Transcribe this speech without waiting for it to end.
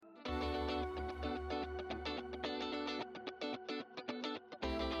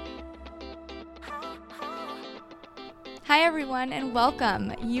Hi everyone and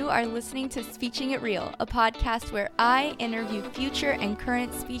welcome. You are listening to Speeching It Real, a podcast where I interview future and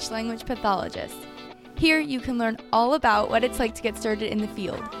current speech-language pathologists. Here you can learn all about what it's like to get started in the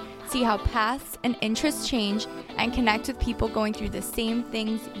field, see how paths and interests change, and connect with people going through the same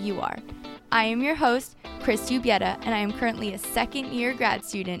things you are. I am your host, Chris Ubieta, and I am currently a second-year grad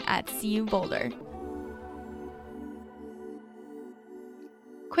student at CU Boulder.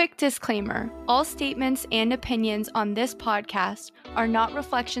 Quick disclaimer, all statements and opinions on this podcast are not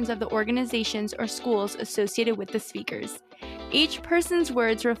reflections of the organizations or schools associated with the speakers. Each person's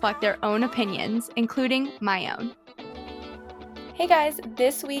words reflect their own opinions, including my own. Hey guys,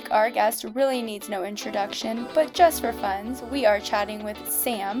 this week our guest really needs no introduction, but just for funs, we are chatting with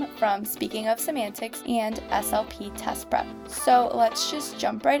Sam from Speaking of Semantics and SLP Test Prep. So let's just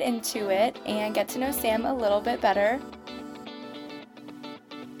jump right into it and get to know Sam a little bit better.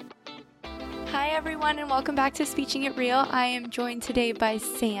 Hi everyone and welcome back to Speeching It Real. I am joined today by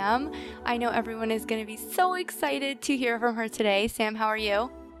Sam. I know everyone is going to be so excited to hear from her today. Sam, how are you?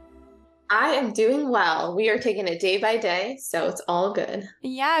 I am doing well. We are taking it day by day, so it's all good.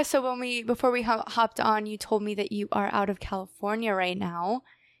 Yeah, so before we hopped on, you told me that you are out of California right now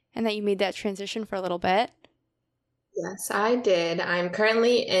and that you made that transition for a little bit. Yes, I did. I'm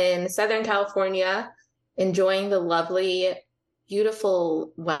currently in Southern California, enjoying the lovely,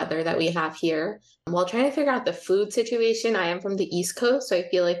 beautiful weather that we have here. While trying to figure out the food situation, I am from the East Coast, so I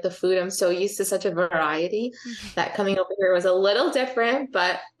feel like the food, I'm so used to such a variety that coming over here was a little different,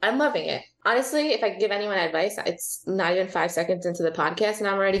 but I'm loving it. Honestly, if I could give anyone advice, it's not even 5 seconds into the podcast and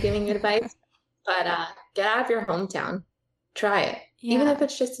I'm already giving you advice, but get out of your hometown. Try it, even if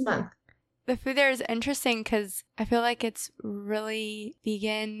it's just a month. The food there is interesting because I feel like it's really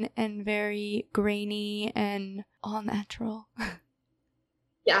vegan and very grainy and all natural.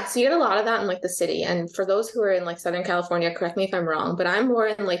 Yeah, so you get a lot of that in like the city. And for those who are in like Southern California, correct me if I'm wrong, but I'm more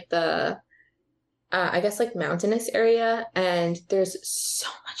in like the, I guess like mountainous area. And there's so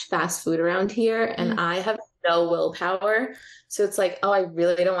much fast food around here and I have no willpower. So it's like, oh, I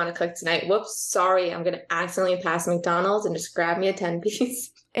really don't want to cook tonight. Whoops, sorry. I'm going to accidentally pass McDonald's and just grab me a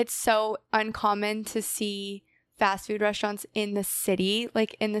 10-piece. It's so uncommon to see fast food restaurants in the city,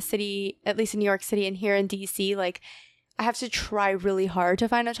 like in the city, at least in New York City and here in DC. Like I have to try really hard to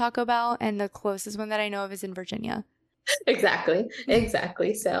find a Taco Bell, and the closest one that I know of is in Virginia. Exactly.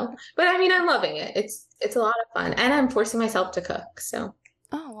 So, but I mean, I'm loving it. It's a lot of fun, and I'm forcing myself to cook. So,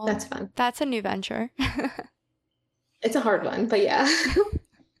 oh, well, that's fun. That's a new venture. It's a hard one, but yeah.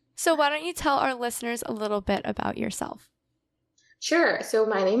 So why don't you tell our listeners a little bit about yourself? Sure. So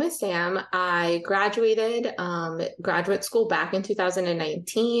my name is Sam. I graduated graduate school back in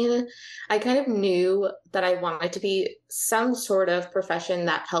 2019. I kind of knew that I wanted to be some sort of profession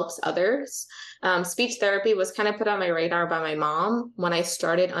that helps others. Speech therapy was kind of put on my radar by my mom when I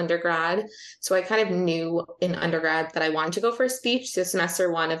started undergrad. So I kind of knew in undergrad that I wanted to go for speech. So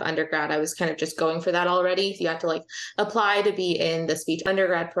semester 1 of undergrad, I was kind of just going for that already. So you have to like apply to be in the speech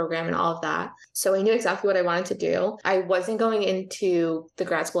undergrad program and all of that. So I knew exactly what I wanted to do. I wasn't going into the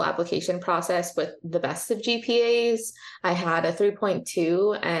grad school application process with the best of GPAs. I had a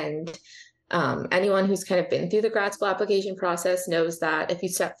 3.2 and anyone who's kind of been through the grad school application process knows that if you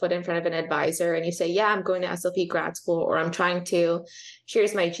step foot in front of an advisor and you say, yeah, I'm going to SLP grad school, or I'm trying to,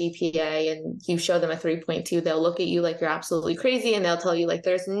 here's my GPA, and you show them a 3.2, they'll look at you like you're absolutely crazy. And they'll tell you like,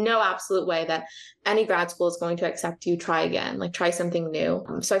 there's no absolute way that any grad school is going to accept you. Try again, like try something new.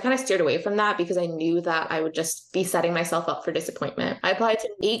 So I kind of steered away from that because I knew that I would just be setting myself up for disappointment. I applied to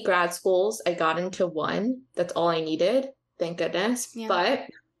 8 grad schools. I got into 1. That's all I needed. Thank goodness. Yeah. But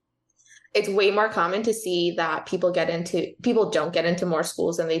it's way more common to see that people don't get into more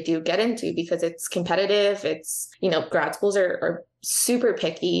schools than they do get into because it's competitive. It's, grad schools are super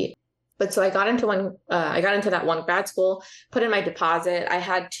picky. But so I got into that one grad school, put in my deposit. I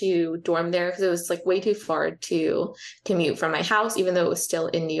had to dorm there because it was like way too far to commute from my house, even though it was still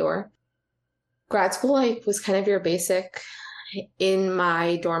in New York. Grad school, was kind of your basic in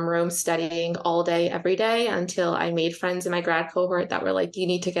my dorm room studying all day, every day until I made friends in my grad cohort that were like, you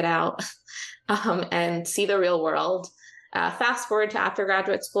need to get out and see the real world. Fast forward to after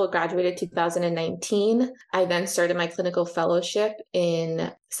graduate school, graduated 2019. I then started my clinical fellowship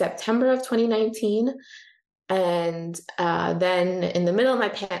in September of 2019. And then in the middle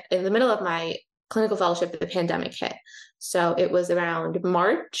of my clinical fellowship, the pandemic hit. So it was around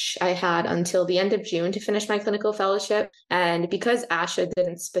March. I had until the end of June to finish my clinical fellowship. And because ASHA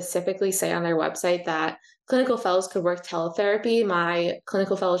didn't specifically say on their website that clinical fellows could work teletherapy, my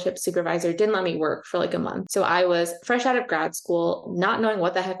clinical fellowship supervisor didn't let me work for like a month. So I was fresh out of grad school, not knowing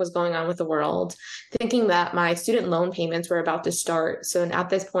what the heck was going on with the world, thinking that my student loan payments were about to start. So at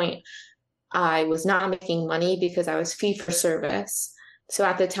this point, I was not making money because I was fee for service. So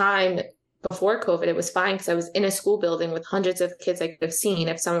at the time, before COVID, it was fine because I was in a school building with hundreds of kids I could have seen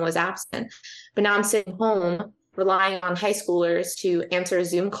if someone was absent. But now I'm sitting home relying on high schoolers to answer a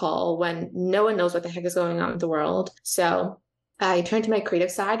Zoom call when no one knows what the heck is going on in the world. So I turned to my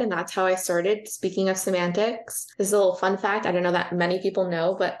creative side, and that's how I started Speaking of Semantics. This is a little fun fact. I don't know that many people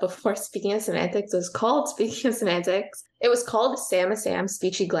know, but before Speaking of Semantics was called Speaking of Semantics, it was called Sam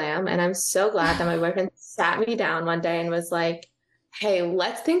Speechy Glam. And I'm so glad that my boyfriend sat me down one day and was like, hey,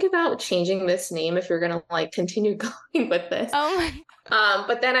 let's think about changing this name if you're going to like continue going with this. Oh my.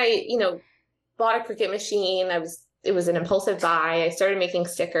 But then I, bought a Cricut machine. It was an impulsive buy. I started making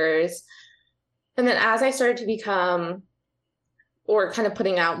stickers. And then as I started to become, or kind of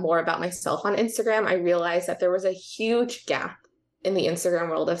putting out more about myself on Instagram, I realized that there was a huge gap in the Instagram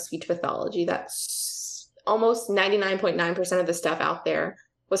world of speech pathology. That's almost 99.9% of the stuff out there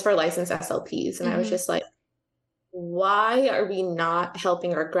was for licensed SLPs. And I was just like, why are we not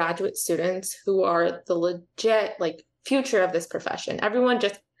helping our graduate students who are the legit like future of this profession?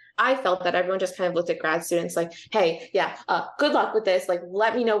 I felt that everyone just kind of looked at grad students like, hey, yeah, good luck with this. Like,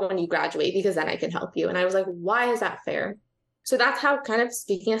 let me know when you graduate because then I can help you. And I was like, why is that fair? So that's how kind of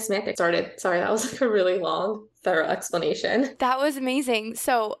Speaking of Semantics started. Sorry, that was like a really long, thorough explanation. That was amazing.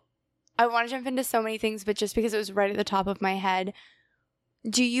 So I want to jump into so many things, but just because it was right at the top of my head,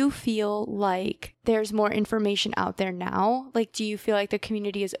 do you feel like there's more information out there now? Like, do you feel like the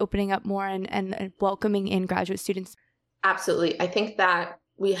community is opening up more and welcoming in graduate students? Absolutely. I think that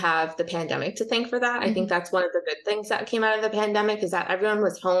we have the pandemic to thank for that. I think that's one of the good things that came out of the pandemic is that everyone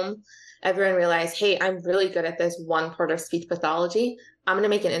was home. Everyone realized, hey, I'm really good at this one part of speech pathology. I'm going to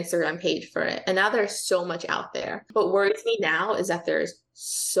make an Instagram page for it. And now there's so much out there. What worries me now is that there's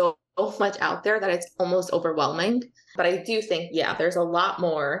so much out there that it's almost overwhelming. But I do think, yeah, there's a lot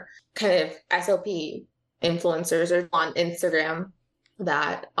more kind of SLP influencers or on Instagram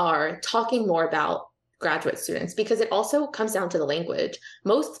that are talking more about graduate students, because it also comes down to the language.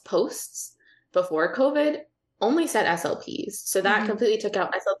 Most posts before COVID only said SLPs. So that completely took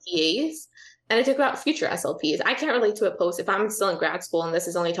out SLPAs and it took out future SLPs. I can't relate to a post if I'm still in grad school and this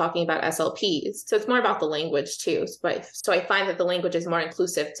is only talking about SLPs. So it's more about the language too. So I find that the language is more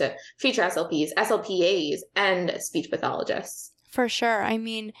inclusive to future SLPs, SLPAs, and speech pathologists. For sure. I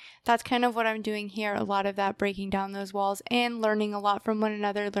mean, that's kind of what I'm doing here. A lot of that, breaking down those walls and learning a lot from one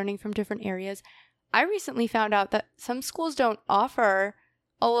another, learning from different areas. I recently found out that some schools don't offer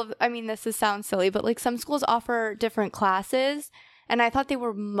this sounds silly, but like some schools offer different classes, and I thought they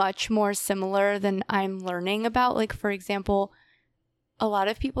were much more similar than I'm learning about. Like, for example, a lot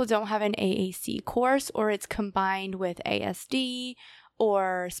of people don't have an AAC course, or it's combined with ASD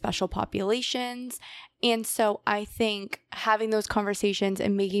or special populations. And so I think having those conversations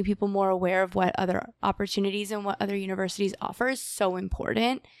and making people more aware of what other opportunities and what other universities offer is so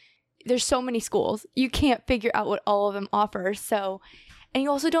important. There's so many schools. You can't figure out what all of them offer. So, and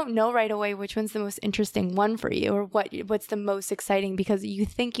you also don't know right away which one's the most interesting one for you, or what's the most exciting, because you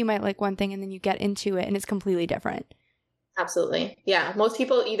think you might like one thing and then you get into it and it's completely different. Absolutely. Yeah. Most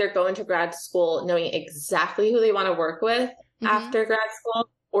people either go into grad school knowing exactly who they want to work with after grad school,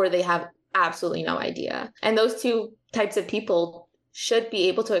 or they have absolutely no idea. And those two types of people should be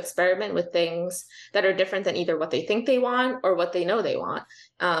able to experiment with things that are different than either what they think they want or what they know they want.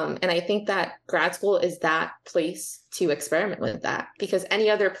 And I think that grad school is that place to experiment with that, because any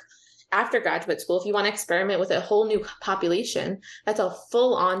other after graduate school, if you want to experiment with a whole new population, that's a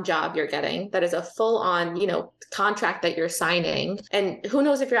full-on job you're getting. That is a full-on, contract that you're signing. And who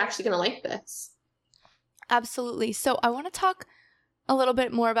knows if you're actually going to like this. Absolutely. So I want to talk a little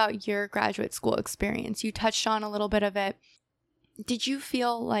bit more about your graduate school experience. You touched on a little bit of it. Did you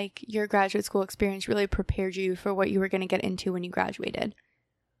feel like your graduate school experience really prepared you for what you were going to get into when you graduated?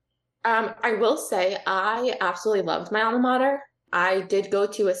 I will say I absolutely loved my alma mater. I did go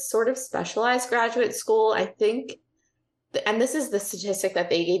to a sort of specialized graduate school, I think, and this is the statistic that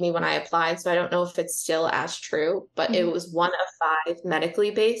they gave me when I applied, so I don't know if it's still as true, but it was one of 5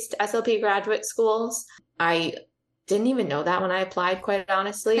 medically based SLP graduate schools. I didn't even know that when I applied, quite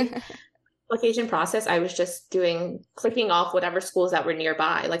honestly. Application process, I was just clicking off whatever schools that were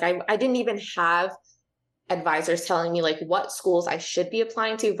nearby. Like I didn't even have advisors telling me like what schools I should be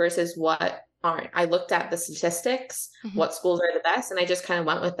applying to versus what aren't. I looked at the statistics, what schools are the best, and I just kind of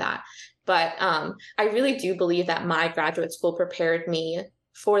went with that. But I really do believe that my graduate school prepared me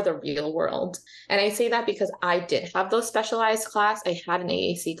for the real world. And I say that because I did have those specialized class. I had an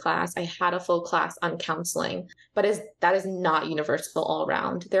AAC class. I had a full class on counseling, but that is not universal all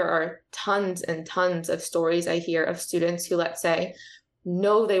around. There are tons and tons of stories I hear of students who, let's say,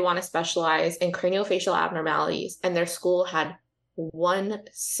 know they want to specialize in craniofacial abnormalities, and their school had one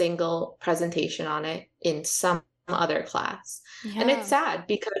single presentation on it in some other class. Yeah. And it's sad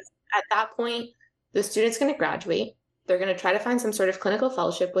because at that point, the student's going to graduate. They're going to try to find some sort of clinical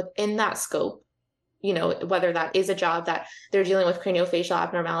fellowship within that scope, whether that is a job that they're dealing with craniofacial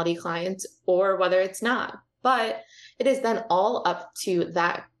abnormality clients or whether it's not. But it is then all up to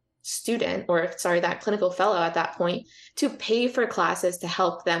that student that clinical fellow at that point to pay for classes to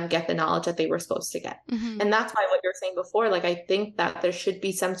help them get the knowledge that they were supposed to get. Mm-hmm. And that's why what you're saying before, like, I think that there should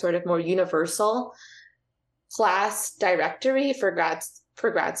be some sort of more universal class directory for grad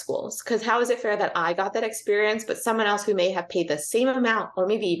schools. Because how is it fair that I got that experience, but someone else who may have paid the same amount or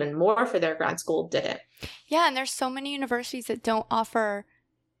maybe even more for their grad school didn't? Yeah, and there's so many universities that don't offer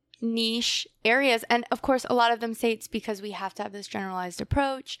niche areas. And of course, a lot of them say it's because we have to have this generalized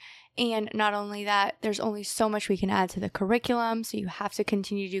approach. And not only that, there's only so much we can add to the curriculum. So you have to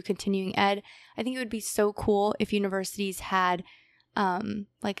continue to do continuing ed. I think it would be so cool if universities had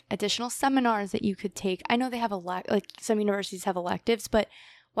like additional seminars that you could take. I know they have like some universities have electives, but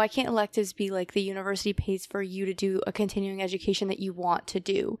why can't electives be like the university pays for you to do a continuing education that you want to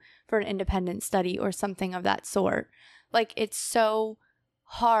do for an independent study or something of that sort? Like, it's so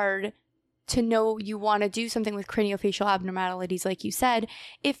hard to know you want to do something with craniofacial abnormalities, like you said,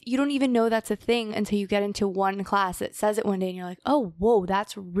 if you don't even know that's a thing until you get into one class that says it one day and you're like, oh, whoa,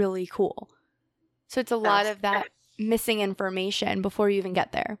 that's really cool. So it's a lot of that missing information before you even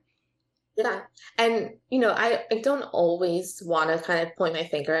get there. Yeah. And, I don't always want to kind of point my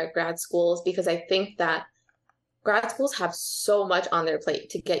finger at grad schools because I think that grad schools have so much on their plate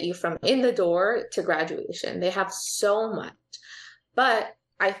to get you from in the door to graduation. They have so much. But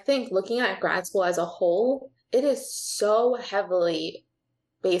I think looking at grad school as a whole, it is so heavily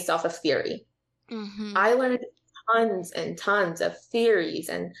based off of theory. Mm-hmm. I learned tons and tons of theories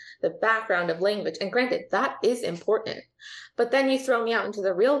and the background of language. And granted, that is important. But then you throw me out into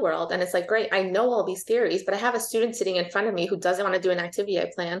the real world and it's like, great, I know all these theories, but I have a student sitting in front of me who doesn't want to do an activity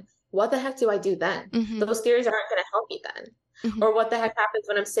I plan. What the heck do I do then? Mm-hmm. Those theories aren't going to help me then. Mm-hmm. Or what the heck happens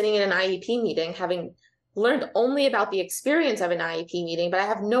when I'm sitting in an IEP meeting, having learned only about the experience of an IEP meeting, but I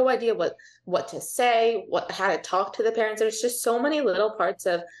have no idea what to say, how to talk to the parents. There's just so many little parts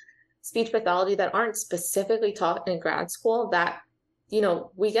of speech pathology that aren't specifically taught in grad school that,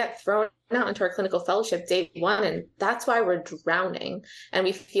 we get thrown out into our clinical fellowship day one. And that's why we're drowning. And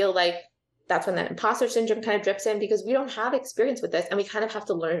we feel like that's when that imposter syndrome kind of drips in because we don't have experience with this and we kind of have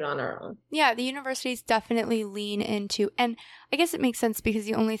to learn it on our own. Yeah, the universities definitely lean into, and I guess it makes sense because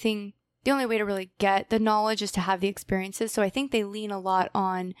the only way to really get the knowledge is to have the experiences. So I think they lean a lot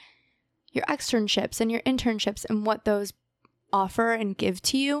on your externships and your internships and what those offer and give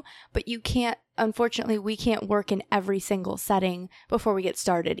to you. But unfortunately, we can't work in every single setting before we get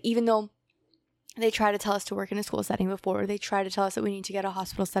started, even though they try to tell us to work in a school setting before, or they try to tell us that we need to get a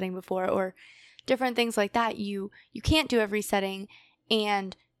hospital setting before, or different things like that. You can't do every setting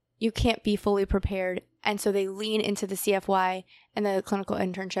and you can't be fully prepared. And so they lean into the CFY and the clinical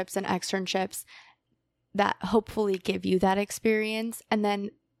internships and externships that hopefully give you that experience. And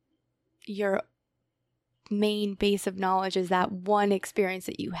then your main base of knowledge is that one experience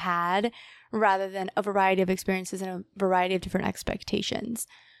that you had rather than a variety of experiences and a variety of different expectations.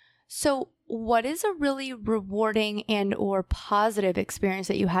 So what is a really rewarding and or positive experience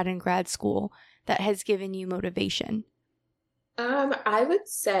that you had in grad school that has given you motivation? I would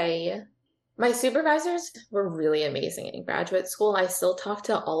say my supervisors were really amazing in graduate school. I still talk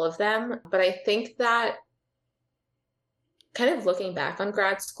to all of them, but I think that kind of looking back on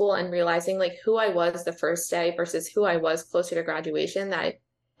grad school and realizing like who I was the first day versus who I was closer to graduation, that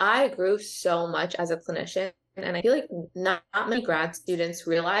I grew so much as a clinician. And I feel like not many grad students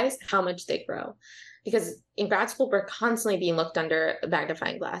realize how much they grow. Because in grad school, we're constantly being looked under a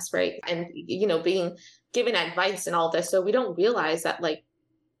magnifying glass, right? And, being given advice and all this. So we don't realize that like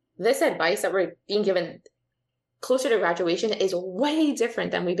this advice that we're being given closer to graduation is way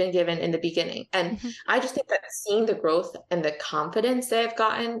different than we've been given in the beginning. And I just think that seeing the growth and the confidence they've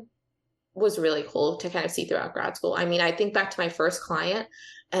gotten was really cool to kind of see throughout grad school. I mean, I think back to my first client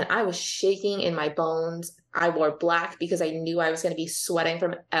and I was shaking in my bones. I wore black because I knew I was going to be sweating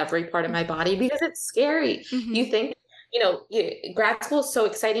from every part of my body because it's scary. You think, grad school is so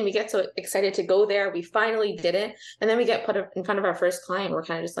exciting. We get so excited to go there. We finally did it. And then we get put in front of our first client. We're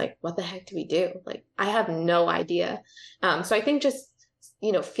kind of just like, what the heck do we do? Like, I have no idea. So I think just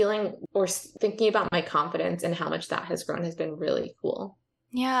feeling or thinking about my confidence and how much that has grown has been really cool.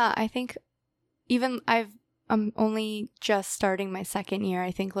 Yeah, I think I'm only just starting my second year.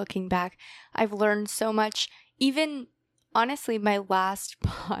 I think looking back, I've learned so much. Even honestly, my first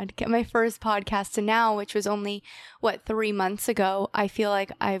podcast to now, which was only 3 months ago, I feel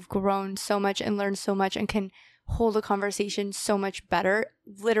like I've grown so much and learned so much and can hold a conversation so much better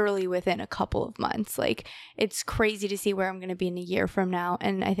literally within a couple of months. Like, it's crazy to see where I'm going to be in a year from now.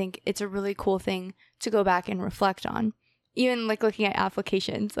 And I think it's a really cool thing to go back and reflect on. Even like looking at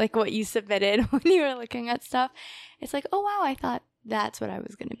applications, like what you submitted when you were looking at stuff. It's like, oh wow, I thought that's what I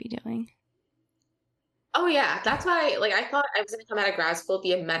was going to be doing. Oh yeah, that's why I thought I was going to come out of grad school,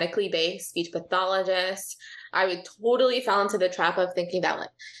 be a medically based speech pathologist. I would totally fell into the trap of thinking that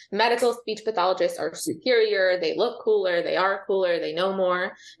medical speech pathologists are superior, they look cooler, they are cooler, they know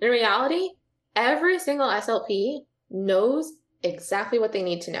more. In reality, every single SLP knows exactly what they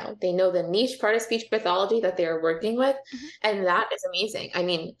need to know. They know the niche part of speech pathology that they are working with, and that is amazing. I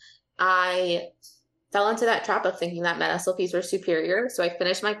mean, I fell into that trap of thinking that med SLPs were superior, so I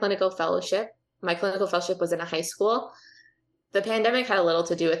finished my clinical fellowship. My clinical fellowship was in a high school. The pandemic had a little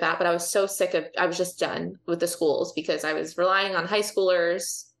to do with that, but I was so I was just done with the schools because I was relying on high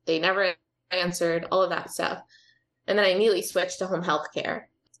schoolers. They never answered, all of that stuff. And then I immediately switched to home health care,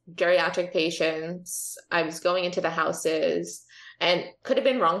 geriatric patients. I was going into the houses, and could have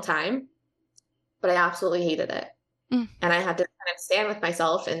been wrong time, but I absolutely hated it. And I had to kind of stand with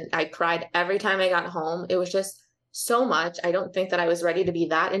myself, and I cried every time I got home. It was just so much. I don't think that I was ready to be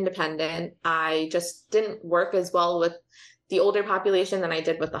that independent. I just didn't work as well with the older population than I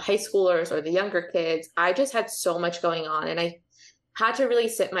did with the high schoolers or the younger kids. I just had so much going on, and I had to really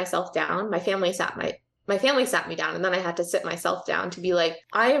sit myself down. My family sat me down, and then I had to sit myself down to be like,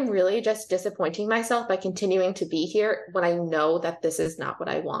 I am really just disappointing myself by continuing to be here when I know that this is not what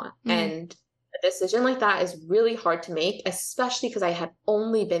I want. And a decision like that is really hard to make, especially because I had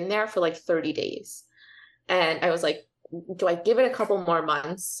only been there for 30 days. And I was like, do I give it a couple more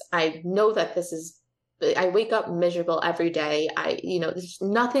months? I know that I wake up miserable every day.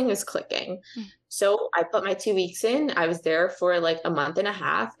 Nothing is clicking. So I put my 2 weeks in. I was there for a month and a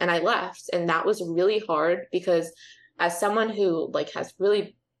half, and I left. And that was really hard because as someone who has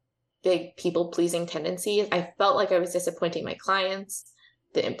really big people pleasing tendencies, I felt like I was disappointing my clients,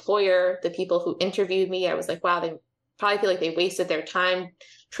 the employer, the people who interviewed me. I was like, wow, they probably feel like they wasted their time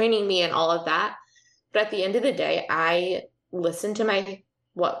training me and all of that. But at the end of the day, I listened to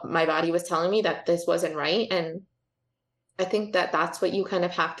what my body was telling me, that this wasn't right. And I think that that's what you kind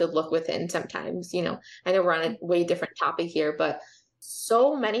of have to look within sometimes. I know we're on a way different topic here, but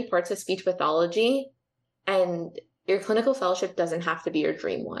so many parts of speech pathology, and your clinical fellowship doesn't have to be your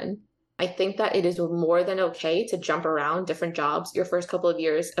dream one. I think that it is more than okay to jump around different jobs your first couple of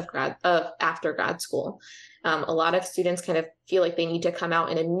years after grad school. A lot of students kind of feel like they need to come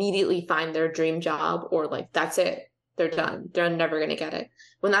out and immediately find their dream job, or that's it. They're done. They're never going to get it.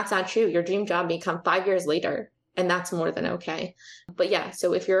 When that's not true, your dream job may come 5 years later, and that's more than okay. But yeah,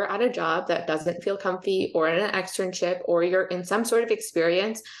 so if you're at a job that doesn't feel comfy, or in an externship, or you're in some sort of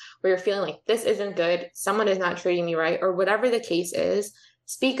experience where you're feeling like this isn't good, someone is not treating me right, or whatever the case is,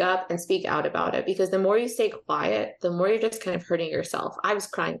 speak up and speak out about it, because the more you stay quiet, the more you're just kind of hurting yourself. I was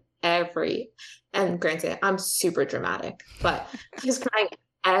crying and granted, I'm super dramatic, but I was crying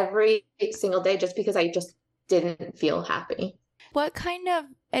every single day just because I just didn't feel happy. What kind of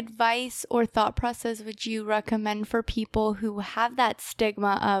advice or thought process would you recommend for people who have that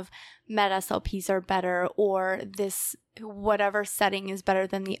stigma of med SLPs are better, or this whatever setting is better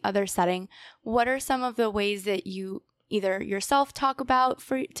than the other setting? What are some of the ways that you either yourself talk about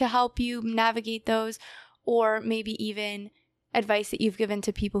to help you navigate those, or maybe even advice that you've given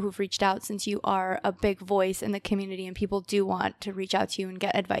to people who've reached out, since you are a big voice in the community and people do want to reach out to you and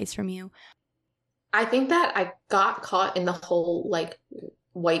get advice from you? I think that I got caught in the whole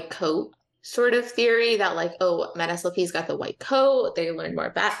white coat sort of theory that med SLPs got the white coat, they learned more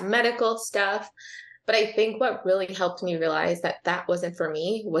about medical stuff. But I think what really helped me realize that that wasn't for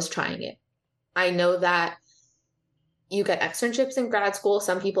me was trying it. I know that you get externships in grad school.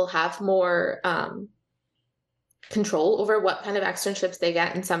 Some people have more control over what kind of externships they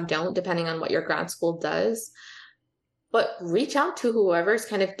get, and some don't, depending on what your grad school does. But reach out to whoever's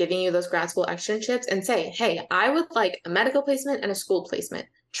kind of giving you those grad school externships and say, hey, I would like a medical placement and a school placement.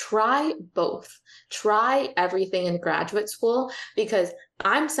 Try both. Try everything in graduate school, because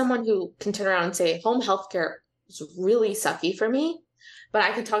I'm someone who can turn around and say home healthcare is really sucky for me, but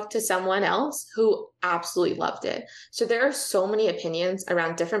I could talk to someone else who absolutely loved it. So there are so many opinions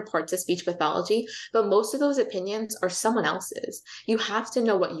around different parts of speech pathology, but most of those opinions are someone else's. You have to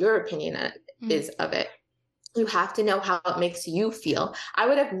know what your opinion is of it. You have to know how it makes you feel. I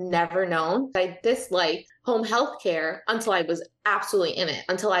would have never known that I disliked home health care until I was absolutely in it,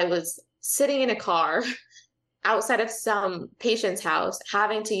 until I was sitting in a car outside of some patient's house,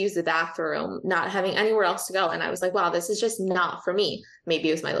 having to use the bathroom, not having anywhere else to go. And I was like, wow, this is just not for me. Maybe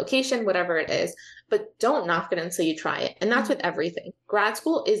it was my location, whatever it is, but don't knock it until you try it. And that's with everything. Grad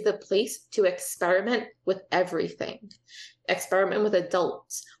school is the place to experiment with everything. Experiment with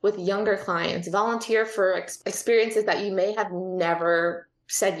adults, with younger clients, volunteer for experiences that you may have never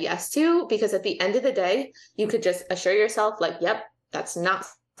said yes to, because at the end of the day, you could just assure yourself like, yep, that's not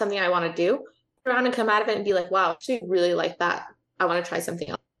something I want to do. Around and come out of it and be like, wow, I actually really like that. I want to try something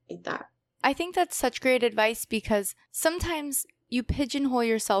else like that. I think that's such great advice, because sometimes you pigeonhole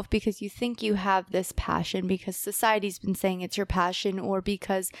yourself because you think you have this passion because society's been saying it's your passion, or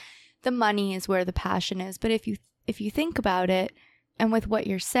because the money is where the passion is. But if you think about it, and with what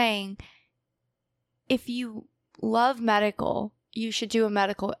you're saying, if you love medical, you should do a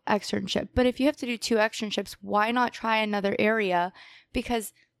medical externship. But if you have to do 2 externships, why not try another area?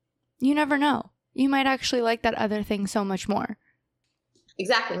 Because you never know. You might actually like that other thing so much more.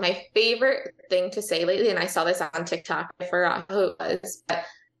 Exactly. My favorite thing to say lately, and I saw this on TikTok, I forgot who it was, but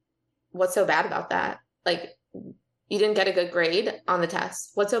what's so bad about that? Like, you didn't get a good grade on the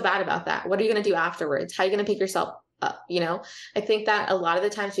test. What's so bad about that? What are you going to do afterwards? How are you going to pick yourself up? I think that a lot of the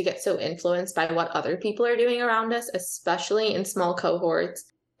times we get so influenced by what other people are doing around us, especially in small cohorts.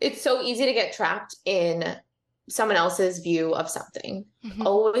 It's so easy to get trapped in someone else's view of something.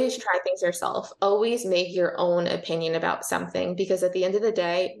 Always try things yourself. Always make your own opinion about something, because at the end of the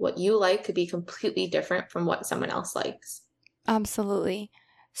day, what you like could be completely different from what someone else likes. Absolutely.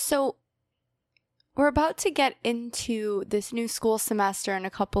 So we're about to get into this new school semester in a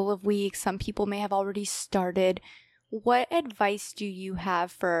couple of weeks. Some people may have already started. What advice do you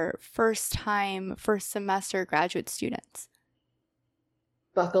have for first semester graduate students?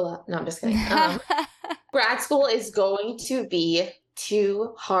 Buckle up. No, I'm just kidding. Grad school is going to be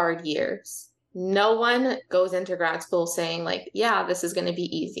 2 hard years. No one goes into grad school saying like, yeah, this is going to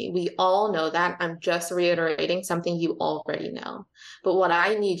be easy. We all know that. I'm just reiterating something you already know. But what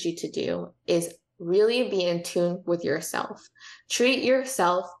I need you to do is really be in tune with yourself. Treat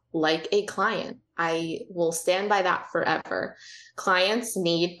yourself like a client. I will stand by that forever. Clients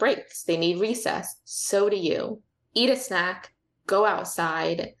need breaks. They need recess. So do you. Eat a snack, go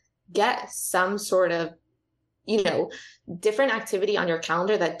outside, get some sort of, different activity on your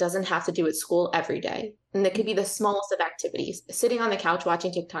calendar that doesn't have to do with school every day. And it could be the smallest of activities. Sitting on the couch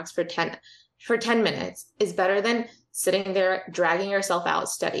watching TikToks for 10 minutes is better than sitting there dragging yourself out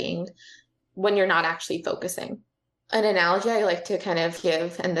studying when you're not actually focusing. An analogy I like to kind of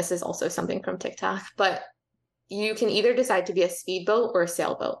give, and this is also something from TikTok, but you can either decide to be a speedboat or a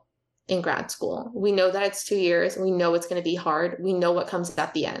sailboat in grad school. We know that it's 2 years. We know it's going to be hard. We know what comes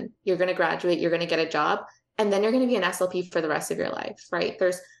at the end. You're going to graduate, you're going to get a job, and then you're going to be an SLP for the rest of your life, right?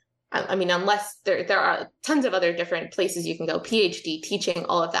 Unless there are tons of other different places you can go, PhD, teaching,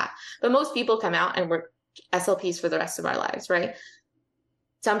 all of that. But most people come out and we're SLPs for the rest of our lives, right?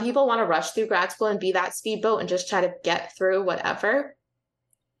 Some people want to rush through grad school and be that speedboat and just try to get through whatever.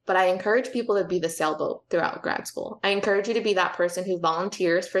 But I encourage people to be the sailboat throughout grad school. I encourage you to be that person who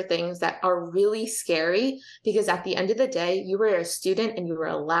volunteers for things that are really scary, because at the end of the day, you were a student and you were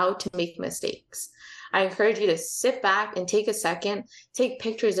allowed to make mistakes. I encourage you to sit back and take a second, take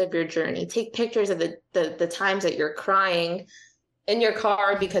pictures of your journey, take pictures of the times that you're crying in your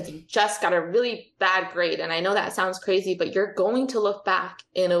car because you just got a really bad grade. And I know that sounds crazy, but you're going to look back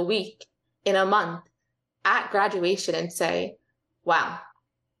in a week, in a month at graduation and say, wow,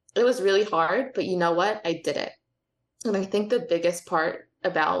 it was really hard, but you know what? I did it. And I think the biggest part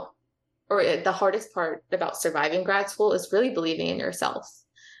the hardest part about surviving grad school is really believing in yourself.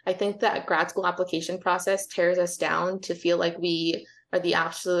 I think that grad school application process tears us down to feel like we are the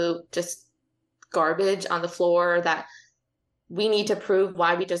absolute just garbage on the floor, that we need to prove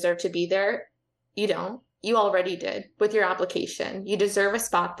why we deserve to be there. You don't. You already did with your application. You deserve a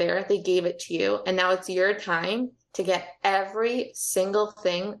spot there. They gave it to you. And now it's your time to get every single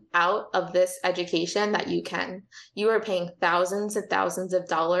thing out of this education that you can. You are paying thousands and thousands of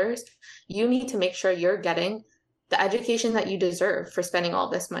dollars. You need to make sure you're getting the education that you deserve for spending all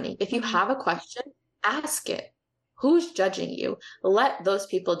this money. If you have a question, ask it. Who's judging you? Let those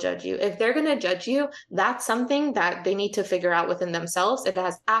people judge you. If they're going to judge you, that's something that they need to figure out within themselves. It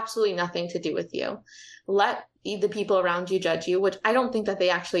has absolutely nothing to do with you. Let the people around you judge you, which I don't think that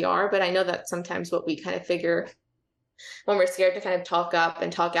they actually are, but I know that sometimes what we kind of figure when we're scared to kind of talk up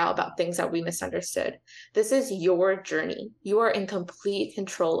and talk out about things that we misunderstood. This is your journey. You are in complete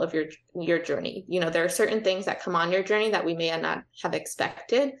control of your journey. There are certain things that come on your journey that we may not have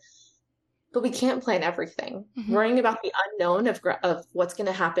expected, but we can't plan everything. Mm-hmm. Worrying about the unknown of what's going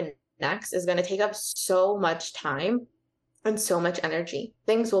to happen next is going to take up so much time and so much energy.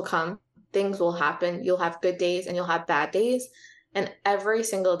 Things will come, things will happen. You'll have good days and you'll have bad days. And every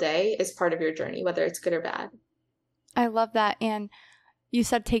single day is part of your journey, whether it's good or bad. I love that. And you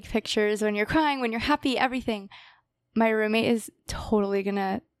said take pictures when you're crying, when you're happy, everything. My roommate is totally going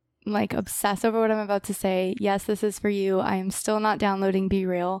to obsess over what I'm about to say. Yes, this is for you. I am still not downloading Be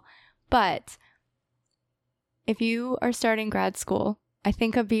Real. But if you are starting grad school, I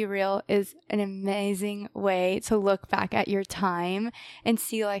think a Be Real is an amazing way to look back at your time and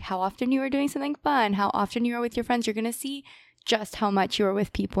see how often you were doing something fun, how often you were with your friends. You're going to see just how much you were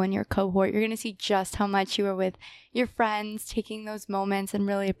with people in your cohort. You're going to see just how much you were with your friends, taking those moments and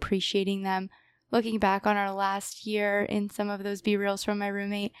really appreciating them. Looking back on our last year in some of those Be Reals from my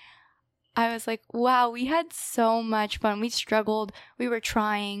roommate, I was like, wow, we had so much fun. We struggled. We were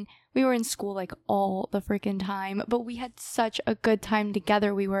trying. We were in school all the freaking time, but we had such a good time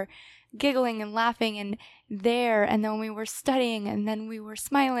together. We were giggling and laughing and there, and then we were studying, and then we were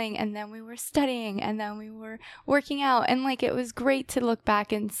smiling, and then we were studying, and then we were working out. And it was great to look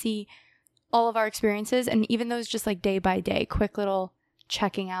back and see all of our experiences. And even those just day by day, quick little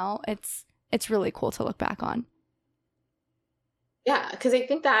checking out, it's really cool to look back on. Yeah, because I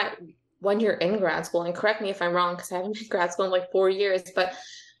think that when you're in grad school, and correct me if I'm wrong, because I haven't been in grad school in 4 years, but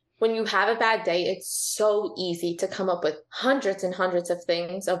when you have a bad day, it's so easy to come up with hundreds and hundreds of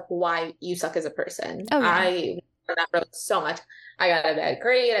things of why you suck as a person. Oh, yeah. I wrote so much. I got a bad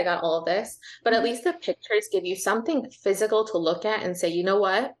grade. I got all of this. But at least the pictures give you something physical to look at and say, you know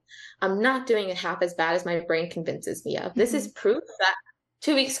what? I'm not doing it half as bad as my brain convinces me of. Mm-hmm. This is proof that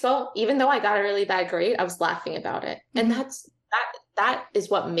 2 weeks ago, even though I got a really bad grade, I was laughing about it. Mm-hmm. And that is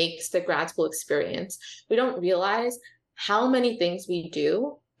what makes the grad school experience. We don't realize how many things we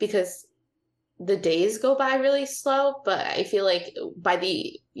do because the days go by really slow, but I feel like by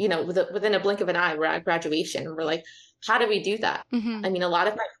within a blink of an eye, we're at graduation and we're like, how do we do that? Mm-hmm. I mean, a lot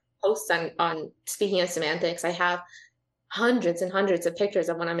of my posts on speaking of semantics, I have hundreds and hundreds of pictures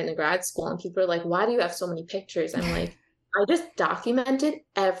of when I'm in grad school, and people are like, why do you have so many pictures? I'm like, I just documented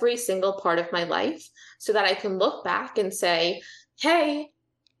every single part of my life so that I can look back and say, hey,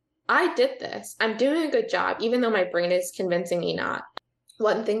 I did this. I'm doing a good job, even though my brain is convincing me not.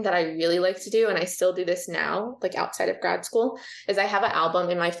 One thing that I really like to do, and I still do this now, outside of grad school, is I have an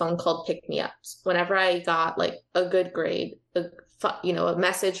album in my phone called Pick Me Ups. Whenever I got a good grade, a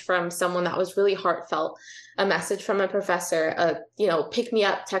message from someone that was really heartfelt, a message from a professor, a pick me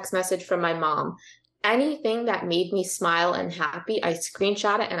up text message from my mom, anything that made me smile and happy, I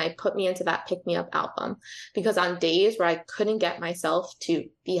screenshot it and I put me into that Pick Me Up album. Because on days where I couldn't get myself to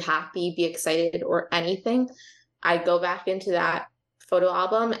be happy, be excited, or anything, I go back into that photo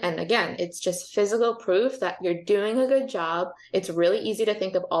album. And again, it's just physical proof that you're doing a good job. It's really easy to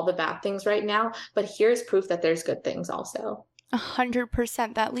think of all the bad things right now, but here's proof that there's good things also.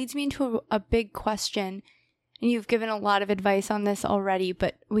 100%. That leads me into a big question. And you've given a lot of advice on this already,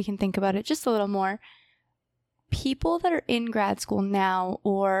 but we can think about it just a little more. People that are in grad school now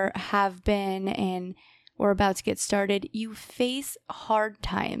or have been and or about to get started, you face hard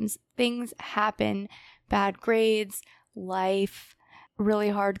times. Things happen, bad grades, life, really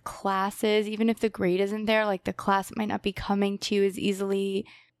hard classes. Even if the grade isn't there, the class might not be coming to you as easily.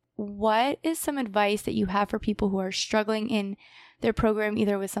 What is some advice that you have for people who are struggling in their program,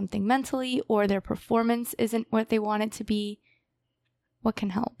 either with something mentally or their performance isn't what they want it to be? What can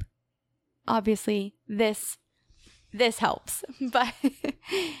help? Obviously, this helps, but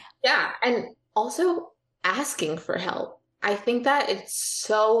yeah, and also asking for help. I think that it's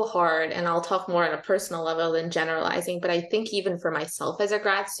so hard, and I'll talk more on a personal level than generalizing, but I think even for myself as a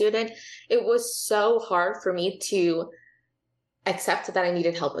grad student, it was so hard for me to accept that I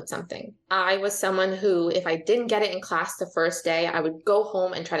needed help with something. I was someone who, if I didn't get it in class the first day, I would go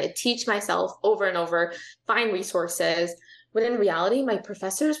home and try to teach myself over and over, find resources. When in reality, my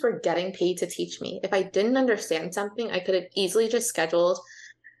professors were getting paid to teach me. If I didn't understand something, I could have easily just scheduled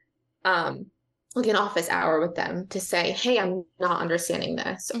an office hour with them to say, hey, I'm not understanding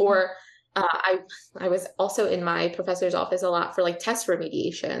this. Mm-hmm. Or I was also in my professor's office a lot for like test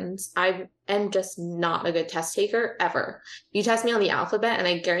remediations. I am just not a good test taker ever. You test me on the alphabet and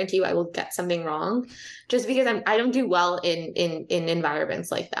I guarantee you I will get something wrong just because I don't do well in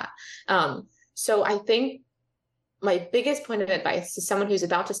environments like that. So I think my biggest point of advice to someone who's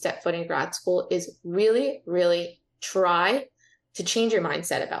about to step foot in grad school is really, really try to change your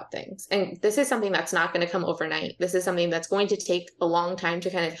mindset about things. And this is something that's not going to come overnight. This is something that's going to take a long time to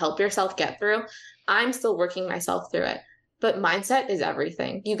kind of help yourself get through. I'm still working myself through it, but mindset is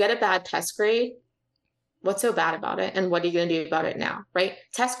everything. You get a bad test grade. What's so bad about it? And what are you going to do about it now? Right?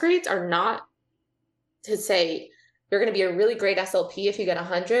 Test grades are not to say you're going to be a really great SLP if you get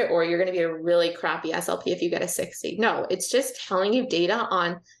 100, or you're going to be a really crappy SLP if you get a 60. No, it's just telling you data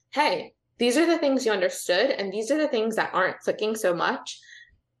on, hey, these are the things you understood, and these are the things that aren't clicking so much.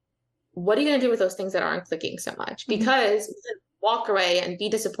 What are you going to do with those things that aren't clicking so much? Because you can walk away and be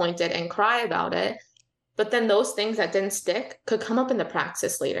disappointed and cry about it, but then those things that didn't stick could come up in the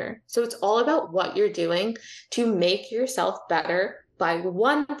praxis later. So it's all about what you're doing to make yourself better by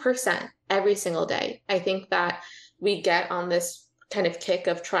 1% every single day. I think that we get on this kind of kick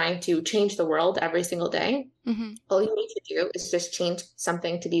of trying to change the world every single day. All you need to do is just change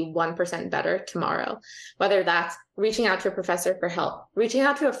something to be 1% better tomorrow, whether that's reaching out to a professor for help, reaching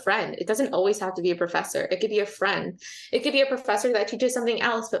out to a friend. It doesn't always have to be a professor. It could be a friend. It could be a professor that teaches something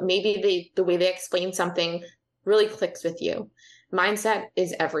else, but maybe the way they explain something really clicks with you. Mindset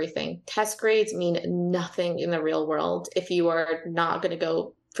is everything. Test grades mean nothing in the real world if you are not going to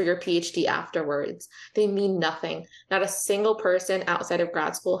go for your PhD afterwards. They mean nothing. Not a single person outside of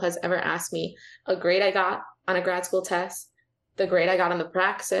grad school has ever asked me a grade I got on a grad school test, the grade I got on the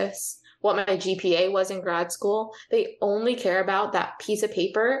Praxis, what my GPA was in grad school. They only care about that piece of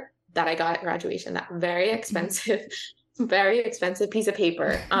paper that I got at graduation, that very expensive, very expensive piece of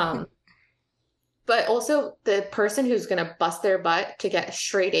paper. But also the person who's going to bust their butt to get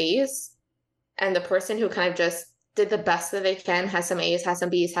straight A's, and the person who kind of just did the best that they can, has some A's, has some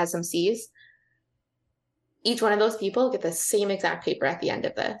B's, has some C's. Each one of those people get the same exact paper at the end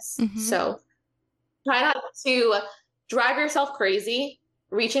of this. So try not to drive yourself crazy,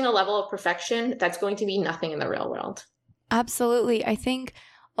 reaching a level of perfection that's going to be nothing in the real world. Absolutely. I think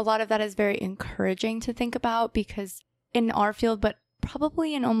a lot of that is very encouraging to think about, because in our field, but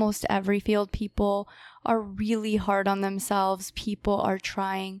probably in almost every field, people are really hard on themselves. People are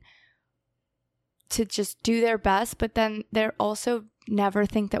trying to just do their best, but then they're also never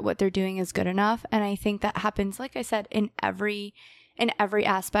think that what they're doing is good enough. And I think that happens, like I said, in every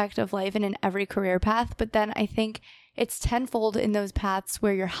aspect of life and in every career path. But then I think it's tenfold in those paths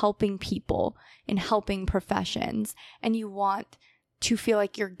where you're helping people in helping professions, and you want to feel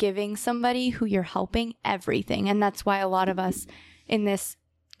like you're giving somebody who you're helping everything. And that's why a lot of us in this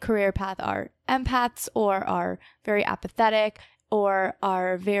career path are empaths, or are very apathetic, or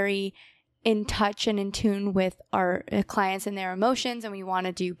are very in touch and in tune with our clients and their emotions, and we want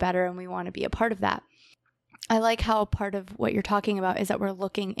to do better and we want to be a part of that. I like how part of what you're talking about is that we're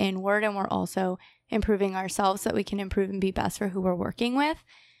looking inward and we're also improving ourselves so that we can improve and be best for who we're working with.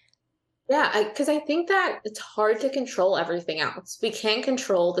 Yeah, because I think that it's hard to control everything else. We can't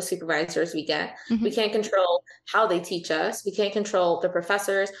control the supervisors we get. We can't control how they teach us. We can't control the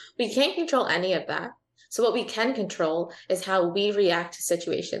professors. We can't control any of that. So what we can control is how we react to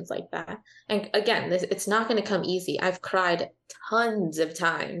situations like that. And again, it's not going to come easy. I've cried tons of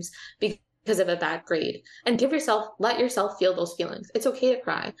times because of a bad grade. And let yourself feel those feelings. It's okay to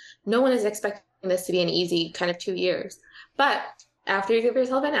cry. No one is expecting this to be an easy kind of 2 years. But after you give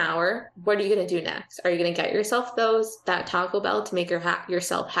yourself an hour, what are you going to do next? Are you going to get yourself that Taco Bell to make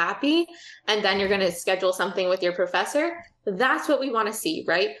yourself happy? And then you're going to schedule something with your professor? That's what we want to see,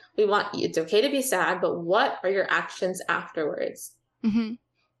 right? It's okay to be sad, but what are your actions afterwards?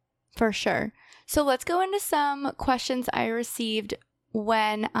 For sure. So let's go into some questions I received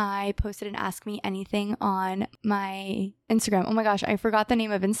when I posted an Ask Me Anything on my Instagram. Oh my gosh, I forgot the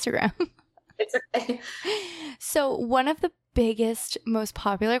name of Instagram. It's okay. So one of the biggest, most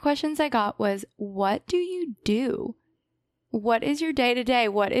popular questions I got was, what do you do? What is your day to day?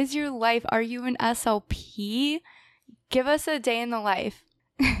 What is your life? Are you an SLP? Give us a day in the life.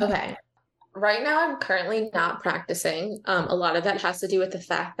 Okay. Right now, I'm currently not practicing. A lot of that has to do with the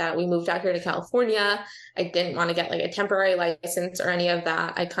fact that we moved out here to California. I didn't want to get like a temporary license or any of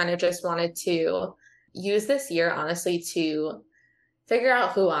that. I kind of just wanted to use this year, honestly, to figure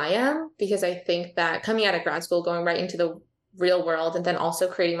out who I am, because I think that coming out of grad school, going right into the real world, and then also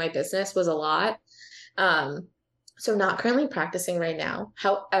creating my business was a lot. So not currently practicing right now.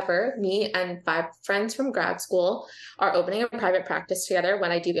 However, me and 5 friends from grad school are opening a private practice together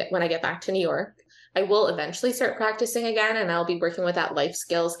when I get back to New York. I will eventually start practicing again, and I'll be working with that life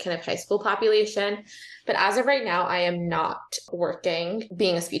skills kind of high school population. But as of right now, I am not working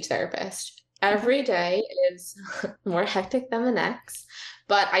being a speech therapist. Every day is more hectic than the next,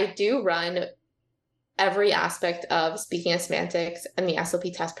 but I do run every aspect of speaking and semantics and the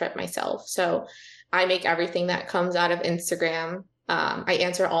SLP test prep myself. So I make everything that comes out of Instagram. I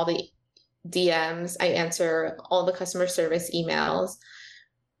answer all the DMs. I answer all the customer service emails.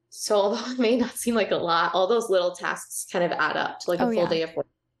 So although it may not seem like a lot, all those little tasks kind of add up to like a full day of work.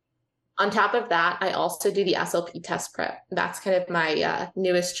 On top of that, I also do the SLP test prep. That's kind of my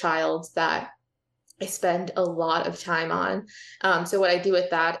newest child that I spend a lot of time on. So what I do with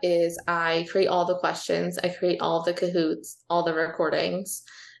that is I create all the questions, I create all the Kahoots, all the recordings,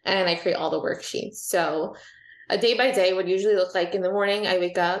 and I create all the worksheets. So a day by day would usually look like in the morning, I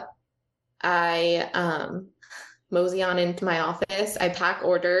wake up, I mosey on into my office, I pack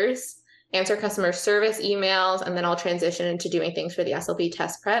orders, answer customer service emails, and then I'll transition into doing things for the SLP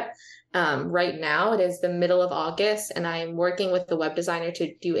test prep. Right now, it is the middle of August, and I'm working with the web designer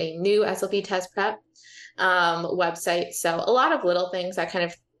to do a new SLP test prep website. So a lot of little things that kind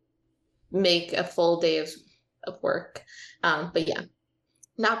of make a full day of work. But yeah,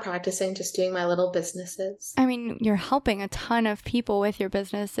 not practicing, just doing my little businesses. I mean, you're helping a ton of people with your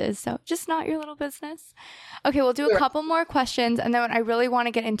businesses, so just not your little business. Okay, we'll do a couple more questions, and then I really want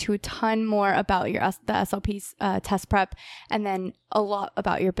to get into a ton more about the SLP's test prep, and then a lot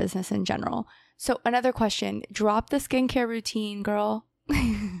about your business in general. So another question, drop the skincare routine, girl.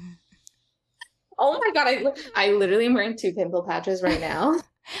 Oh my God, I literally am wearing 2 pimple patches right now.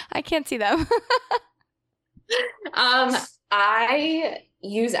 I can't see them. I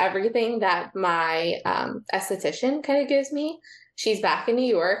use everything that my esthetician kind of gives me. She's back in New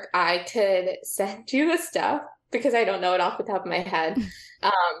York. I could send you the stuff because I don't know it off the top of my head.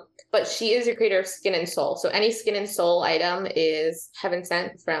 But she is a creator of Skin and Soul. So any Skin and Soul item is heaven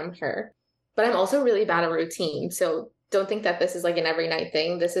sent from her. But I'm also really bad at routine. So don't think that this is like an every night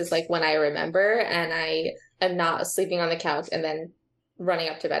thing. This is like when I remember, and I am not sleeping on the couch and then running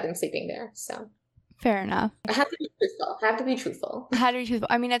up to bed and sleeping there. So fair enough. I have to be truthful. How to be truthful.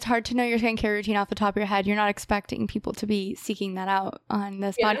 I mean, it's hard to know your skincare routine off the top of your head. You're not expecting people to be seeking that out on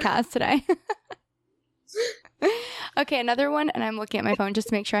this podcast today. Okay, another one, and I'm looking at my phone just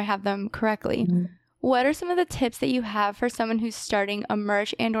to make sure I have them correctly. Mm-hmm. What are some of the tips that you have for someone who's starting a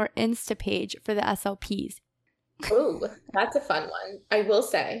merch and or Insta page for the SLPs? Oh, that's a fun one. I will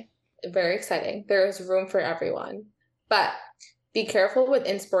say, very exciting. There is room for everyone, but be careful with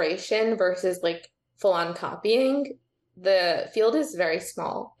inspiration versus like full-on copying. The field is very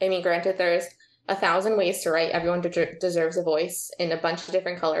small. I mean, granted, there's 1,000 ways to write. Everyone deserves a voice in a bunch of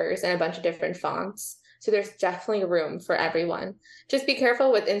different colors and a bunch of different fonts. So there's definitely room for everyone. Just be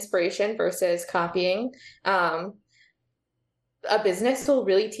careful with inspiration versus copying. A business will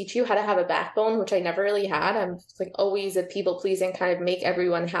really teach you how to have a backbone, which I never really had. I'm like always a people pleasing kind of make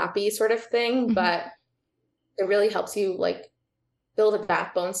everyone happy sort of thing, mm-hmm. But it really helps you like build a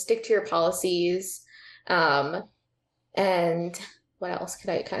backbone, stick to your policies. And what else could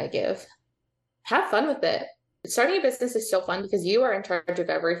I kind of give? Have fun with it. Starting a business is so fun because you are in charge of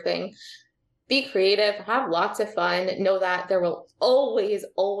everything. Be creative, have lots of fun. Know that there will always,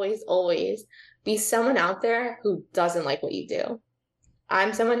 always, always be someone out there who doesn't like what you do.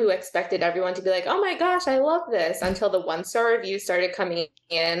 I'm someone who expected everyone to be like, oh my gosh, I love this, until the 1-star reviews started coming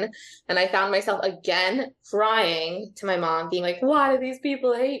in. And I found myself again crying to my mom, being like, why do these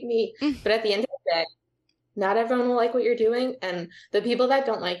people hate me? But at the end of the day, not everyone will like what you're doing. And the people that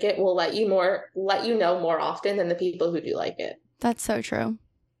don't like it will let you know more often than the people who do like it. That's so true.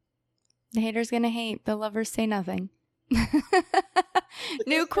 The haters gonna hate, the lovers say nothing.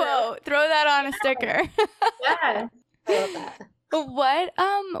 New quote. Throw that on a sticker. Yeah, I love that.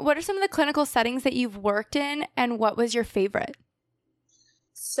 What are some of the clinical settings that you've worked in, and what was your favorite?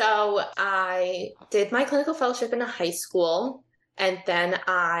 So I did my clinical fellowship in a high school, and then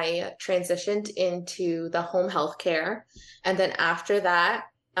I transitioned into the home health care. And then after that,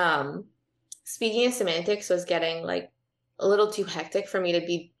 speaking of semantics was getting like a little too hectic for me to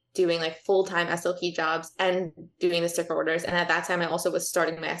be doing like full-time SLP jobs and doing the sticker orders. And at that time, I also was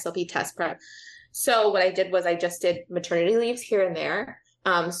starting my SLP test prep. So what I did was I just did maternity leaves here and there.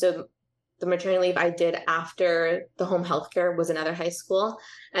 So the maternity leave I did after the home healthcare was another high school.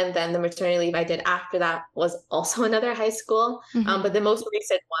 And then the maternity leave I did after that was also another high school. Mm-hmm. But the most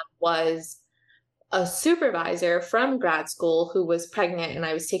recent one was a supervisor from grad school who was pregnant, and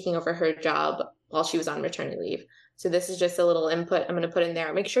I was taking over her job while she was on maternity leave. So this is just a little input I'm going to put in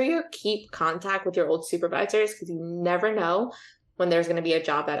there. Make sure you keep contact with your old supervisors because you never know when there's going to be a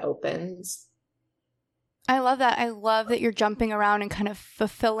job that opens. I love that. I love that you're jumping around and kind of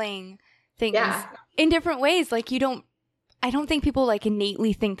fulfilling things in different ways. Like I don't think people like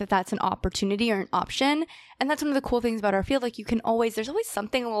innately think that that's an opportunity or an option. And that's one of the cool things about our field. Like there's always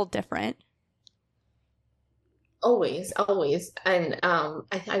something a little different. Always. And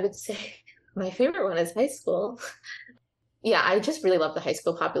I would say my favorite one is high school. Yeah, I just really love the high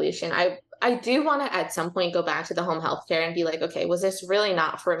school population. I do want to at some point go back to the home health care and be like, okay, was this really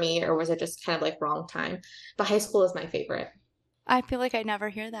not for me or was it just kind of like wrong time? But high school is my favorite. I feel like I never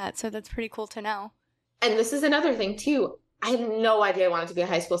hear that. So that's pretty cool to know. And this is another thing too. I had no idea I wanted to be a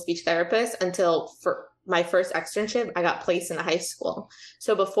high school speech therapist until for my first externship, I got placed in a high school.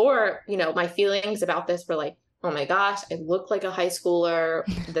 So before, my feelings about this were like, oh my gosh, I look like a high schooler.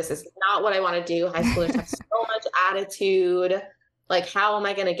 This is not what I want to do. High schoolers have so much attitude. Like, how am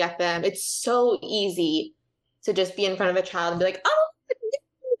I going to get them? It's so easy to just be in front of a child and be like, oh,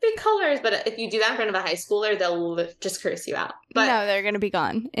 big colors. But if you do that in front of a high schooler, they'll just curse you out. But no, they're going to be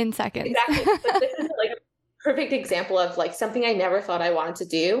gone in seconds. Exactly. But this is like a perfect example of like something I never thought I wanted to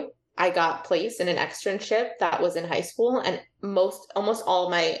do. I got placed in an externship that was in high school, and almost all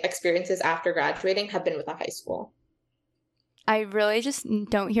of my experiences after graduating have been with a high school. I really just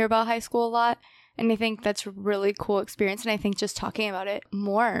don't hear about high school a lot, and I think that's a really cool experience, and I think just talking about it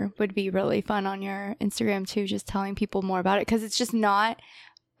more would be really fun on your Instagram too, just telling people more about it, because it's just not,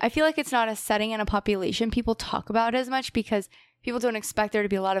 I feel like it's not a setting and a population people talk about as much because people don't expect there to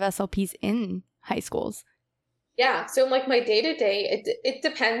be a lot of SLPs in high schools. Yeah. So like my day-to-day, it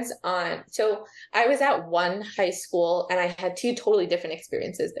depends on, so I was at one high school and I had two totally different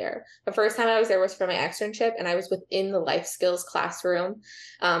experiences there. The first time I was there was for my externship and I was within the life skills classroom.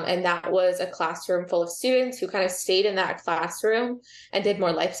 And that was a classroom full of students who kind of stayed in that classroom and did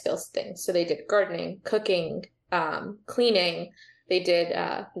more life skills things. So they did gardening, cooking, cleaning. They did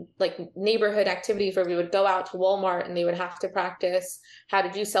like neighborhood activities where we would go out to Walmart and they would have to practice how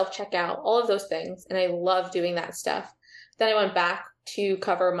to do self-checkout, all of those things. And I love doing that stuff. Then I went back to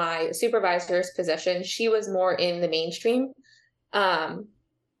cover my supervisor's position. She was more in the mainstream.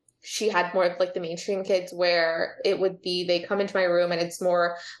 She had more of like the mainstream kids where it would be, they come into my room and it's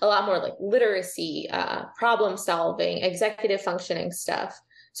a lot more like literacy, problem solving, executive functioning stuff.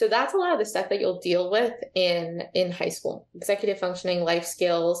 So that's a lot of the stuff that you'll deal with in high school: executive functioning, life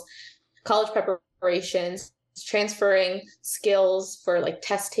skills, college preparations, transferring skills for like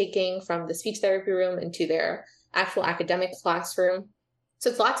test taking from the speech therapy room into their actual academic classroom. So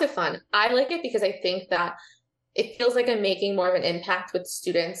it's lots of fun. I like it because I think that it feels like I'm making more of an impact with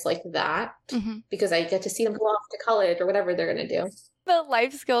students like that, because I get to see them go off to college or whatever they're going to do. The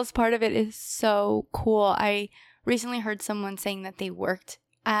life skills part of it is so cool. I recently heard someone saying that they worked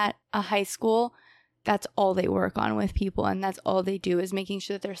at a high school. That's all they work on with people, and that's all they do is making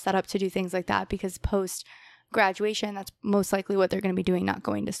sure that they're set up to do things like that, because post graduation, that's most likely what they're going to be doing, not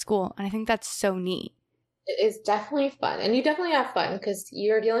going to school. And I think that's so neat. It is definitely fun, and you definitely have fun because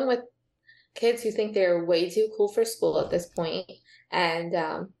you're dealing with kids who think they're way too cool for school at this point.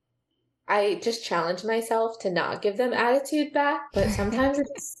 And I just challenge myself to not give them attitude back, but sometimes it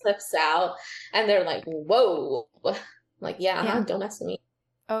just slips out and they're like, whoa, like, yeah. Don't mess with me.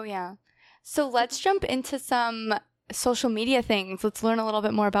 Oh, yeah. So let's jump into some social media things. Let's learn a little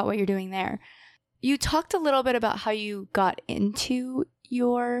bit more about what you're doing there. You talked a little bit about how you got into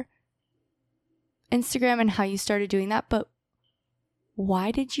your Instagram and how you started doing that, but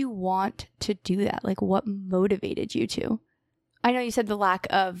why did you want to do that? Like, what motivated you to? I know you said the lack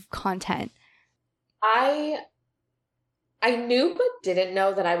of content. I knew but didn't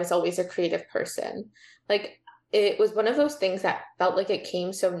know that I was always a creative person. Like, it was one of those things that felt like it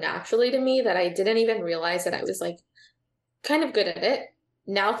came so naturally to me that I didn't even realize that I was like kind of good at it.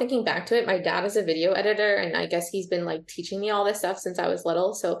 Now thinking back to it, my dad is a video editor and I guess he's been like teaching me all this stuff since I was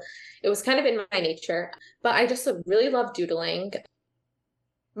little. So it was kind of in my nature, but I just really love doodling.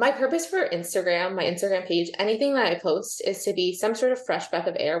 My purpose for Instagram, my Instagram page, anything that I post is to be some sort of fresh breath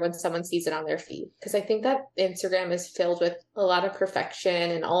of air when someone sees it on their feed. Because I think that Instagram is filled with a lot of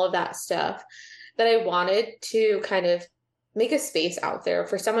perfection and all of that stuff, that I wanted to kind of make a space out there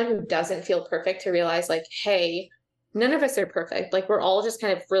for someone who doesn't feel perfect to realize like, hey, none of us are perfect. Like, we're all just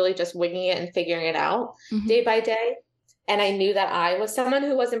kind of really just winging it and figuring it out day by day. And I knew that I was someone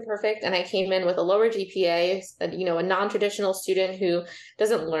who wasn't perfect, and I came in with a lower GPA, a non-traditional student who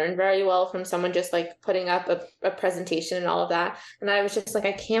doesn't learn very well from someone just like putting up a presentation and all of that. And I was just like,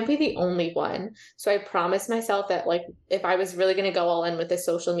 I can't be the only one. So I promised myself that like, if I was really going to go all in with this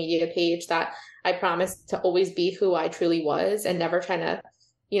social media page, that I promised to always be who I truly was and never trying to,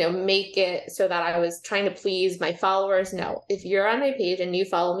 make it so that I was trying to please my followers. No, if you're on my page and you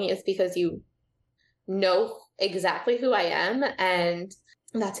follow me, it's because you know exactly who I am, and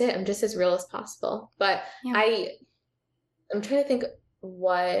that's it. I'm just as real as possible. But Yeah. I'm trying to think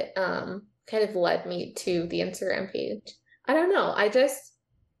what kind of led me to the Instagram page. I don't know. I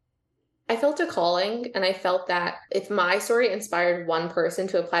felt a calling, and I felt that if my story inspired one person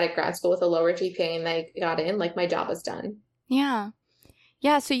to apply to grad school with a lower GPA and they got in, like, my job was done. Yeah.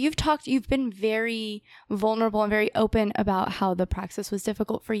 Yeah, so you've been very vulnerable and very open about how the Praxis was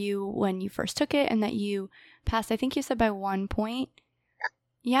difficult for you when you first took it and that you passed, I think you said by 1 point.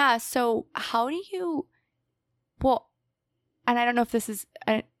 Yeah, so how do you, well, and I don't know if this is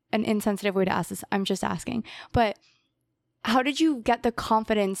an insensitive way to ask this, I'm just asking, but how did you get the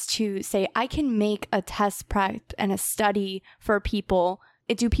confidence to say, I can make a test prep and a study for people?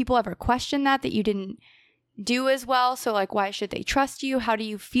 Do people ever question that you didn't do as well? So like, why should they trust you? How do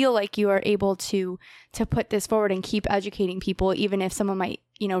you feel like you are able to put this forward and keep educating people, even if someone might,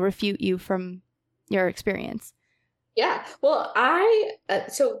 refute you from your experience? Yeah. Well,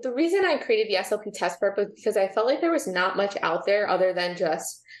 so the reason I created the SLP test prep was because I felt like there was not much out there other than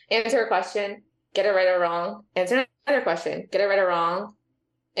just answer a question, get it right or wrong, answer another question, get it right or wrong,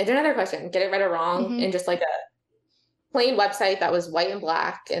 answer another question, get it right or wrong, Mm-hmm. and just like a plain website that was white and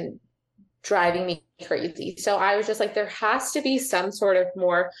black and driving me crazy. So I was just like, there has to be some sort of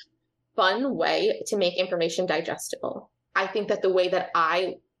more fun way to make information digestible. I think that the way that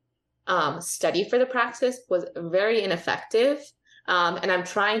I studied for the Praxis was very ineffective. And I'm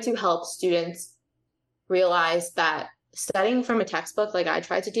trying to help students realize that studying from a textbook, like I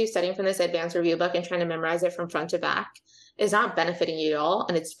tried to do, studying from this advanced review book and trying to memorize it from front to back, is not benefiting you at all.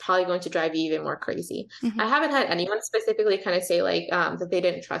 And it's probably going to drive you even more crazy. Mm-hmm. I haven't had anyone specifically kind of say like that they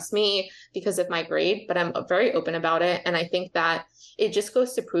didn't trust me because of my grade, but I'm very open about it. And I think that it just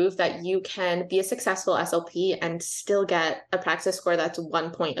goes to prove that you can be a successful SLP and still get a Praxis score that's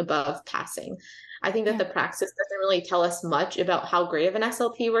 1 point above passing. I think that the Praxis doesn't really tell us much about how great of an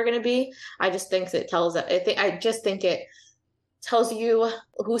SLP we're going to be. I just think it tells you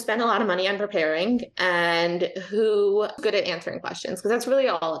who spent a lot of money on preparing and who good at answering questions, because that's really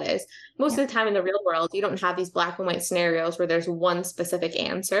all it is. Most of the time in the real world, you don't have these black and white scenarios where there's one specific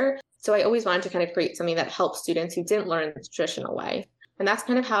answer. So I always wanted to kind of create something that helps students who didn't learn the traditional way. And that's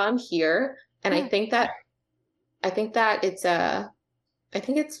kind of how I'm here. And I think that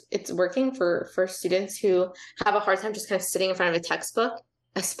it's working for students who have a hard time just kind of sitting in front of a textbook,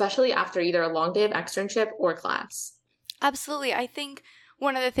 especially after either a long day of externship or class. Absolutely. I think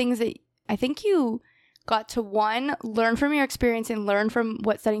one of the things that I think you got to, one, learn from your experience and learn from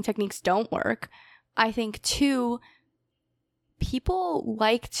what studying techniques don't work. I think, two, people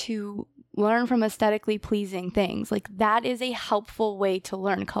like to learn from aesthetically pleasing things. Like, that is a helpful way to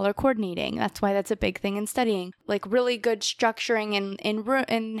learn color coordinating. That's why that's a big thing in studying. Like, really good structuring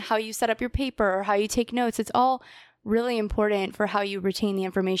in how you set up your paper or how you take notes. It's all really important for how you retain the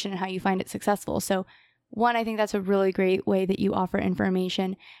information and how you find it successful. So one, I think that's a really great way that you offer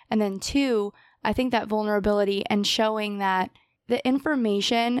information. And then two, I think that vulnerability and showing that the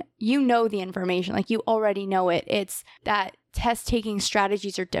information, the information, like you already know it. It's that test taking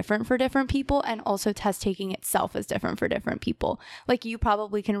strategies are different for different people, and also test taking itself is different for different people. Like, you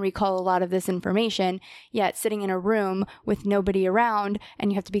probably can recall a lot of this information, yet sitting in a room with nobody around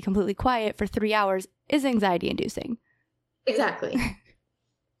and you have to be completely quiet for 3 hours is anxiety inducing. Exactly.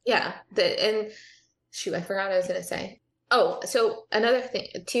 Yeah. Shoot, I forgot what I was going to say. Oh, so another thing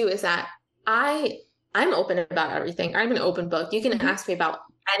too is that I'm open about everything. I'm an open book. You can ask me about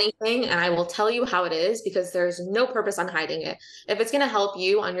anything and I will tell you how it is, because there's no purpose on hiding it. If it's going to help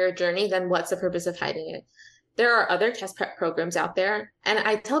you on your journey, then what's the purpose of hiding it? There are other test prep programs out there. And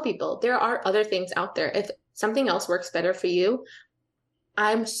I tell people there are other things out there. If something else works better for you,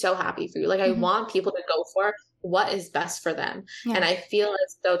 I'm so happy for you. Like, I want people to go for what is best for them. Yeah. And I feel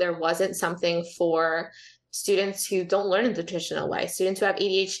as though there wasn't something for students who don't learn in the traditional way, students who have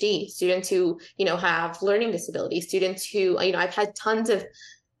ADHD, students who, have learning disabilities, students who, I've had tons of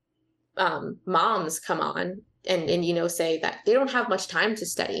moms come on and say that they don't have much time to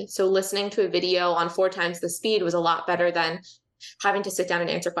study. So listening to a video on 4 times the speed was a lot better than having to sit down and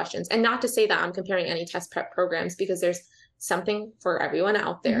answer questions. And not to say that I'm comparing any test prep programs, because there's something for everyone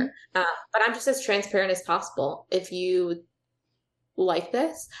out there. But I'm just as transparent as possible. If you like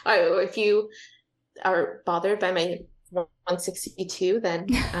this, or if you are bothered by my 162, then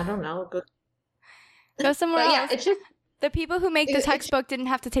I don't know. Go somewhere else. Yeah, it's just the people who make the textbook didn't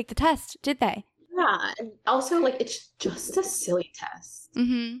have to take the test, did they? Yeah. And also, like, it's just a silly test.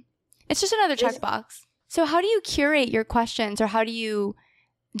 It's just another checkbox. So how do you curate your questions, or how do you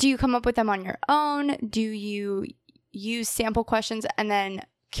come up with them on your own? Do you use sample questions and then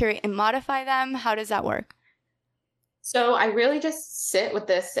curate and modify them? How does that work? So I really just sit with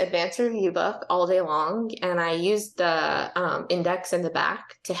this advanced review book all day long, and I use the index in the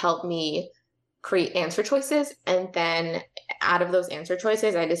back to help me create answer choices. And then out of those answer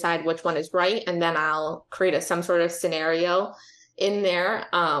choices, I decide which one is right, and then I'll create some sort of scenario in there,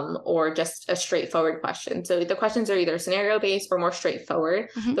 or just a straightforward question. So the questions are either scenario based or more straightforward.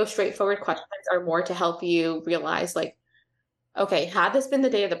 Those straightforward questions are more to help you realize, like, okay, had this been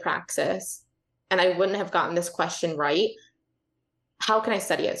the day of the Praxis and I wouldn't have gotten this question right, how can I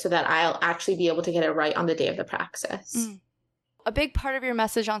study it so that I'll actually be able to get it right on the day of the Praxis? A big part of your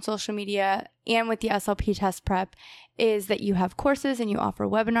message on social media and with the SLP test prep is that you have courses and you offer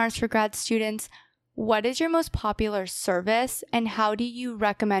webinars for grad students. What is your most popular service, and how do you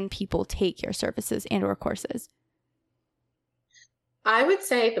recommend people take your services and or courses? I would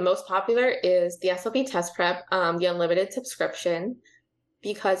say the most popular is the SLP test prep, the unlimited subscription,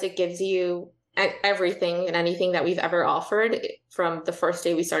 because it gives you everything and anything that we've ever offered from the first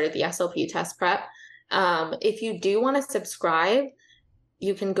day we started the SLP test prep. If you do want to subscribe,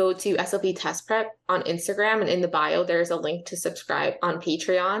 you can go to SLP Test Prep on Instagram, and in the bio, there's a link to subscribe on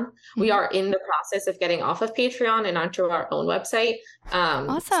Patreon. We are in the process of getting off of Patreon and onto our own website.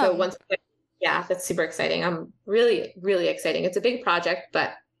 Awesome. So yeah, that's super exciting. I'm really, really exciting. It's a big project,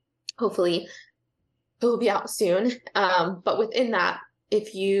 but hopefully it will be out soon. But within that,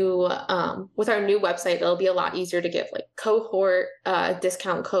 if you, with our new website, it'll be a lot easier to give like cohort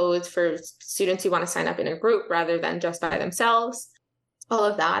discount codes for students who want to sign up in a group rather than just by themselves. All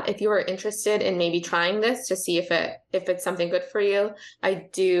of that. If you are interested in maybe trying this to see if it's something good for you, I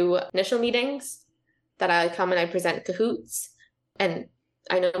do initial meetings that I come and I present Kahoots. And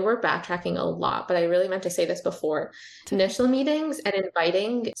I know we're backtracking a lot, but I really meant to say this before. Initial meetings and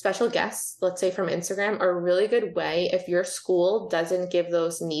inviting special guests, let's say from Instagram, are a really good way if your school doesn't give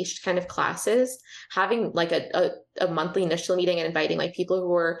those niche kind of classes. Having like a monthly initial meeting and inviting like people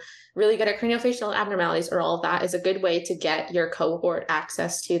who are really good at craniofacial abnormalities or all of that is a good way to get your cohort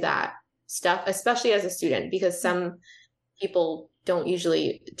access to that stuff, especially as a student, because some people don't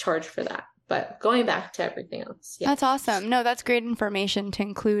usually charge for that. But going back to everything else. Yeah. That's awesome. No, that's great information to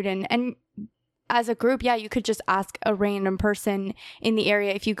include. And as a group, yeah, you could just ask a random person in the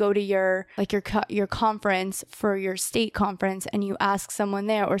area. If you go to your conference for your state conference and you ask someone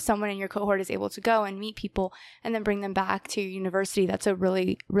there, or someone in your cohort is able to go and meet people and then bring them back to your university, that's a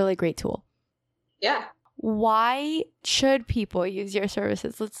really, really great tool. Yeah. Why should people use your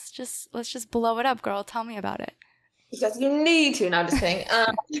services? Let's just blow it up, girl. Tell me about it. Because you need to. No, I'm just kidding.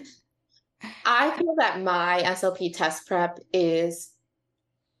 I feel that my SLP test prep is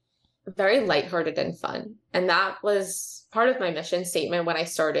very lighthearted and fun. And that was part of my mission statement when I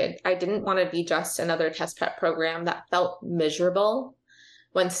started. I didn't want to be just another test prep program that felt miserable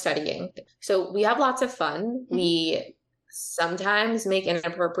when studying. So we have lots of fun. We sometimes make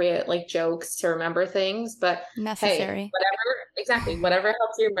inappropriate like jokes to remember things, but necessary. Hey, whatever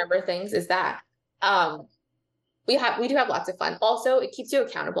helps you remember things is that. We do have lots of fun. Also, it keeps you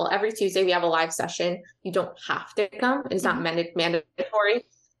accountable. Every Tuesday we have a live session. You don't have to come. It's not mandatory.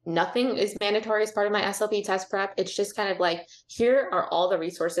 Nothing is mandatory as part of my SLP test prep. It's just kind of like, here are all the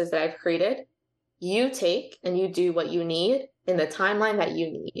resources that I've created. You take and you do what you need in the timeline that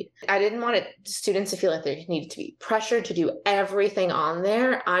you need. I didn't want students to feel like they needed to be pressured to do everything on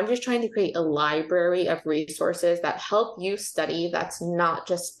there. I'm just trying to create a library of resources that help you study. That's not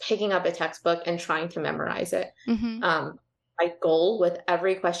just picking up a textbook and trying to memorize it. My goal with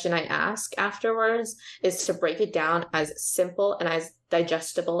every question I ask afterwards is to break it down as simple and as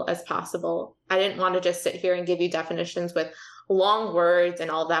digestible as possible. I didn't want to just sit here and give you definitions with long words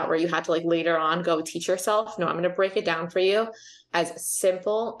and all that where you had to like later on go teach yourself. No, I'm going to break it down for you as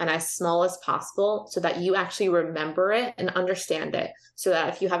simple and as small as possible so that you actually remember it and understand it. So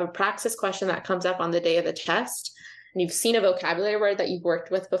that if you have a Praxis question that comes up on the day of the test and you've seen a vocabulary word that you've worked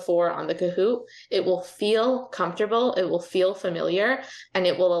with before on the Kahoot, it will feel comfortable, it will feel familiar, and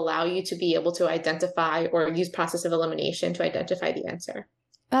it will allow you to be able to identify or use process of elimination to identify the answer.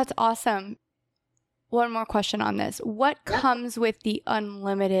 That's awesome. One more question on this. What comes with the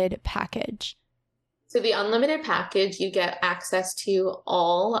unlimited package? So the unlimited package, you get access to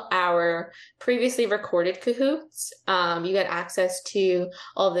all our previously recorded Kahoots. You get access to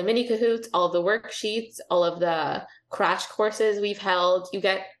all of the mini Kahoots, all of the worksheets, all of the crash courses we've held. You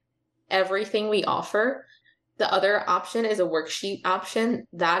get everything we offer. The other option is a worksheet option.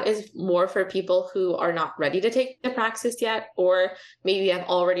 That is more for people who are not ready to take the Praxis yet, or maybe have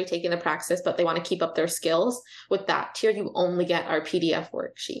already taken the Praxis, but they want to keep up their skills. With that tier, you only get our PDF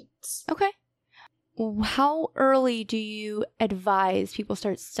worksheets. Okay. How early do you advise people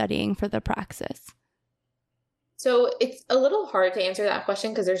start studying for the Praxis? So it's a little hard to answer that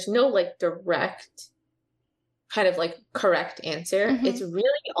question because there's no like direct kind of like correct answer. Mm-hmm. It's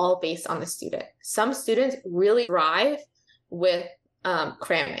really all based on the student. Some students really thrive with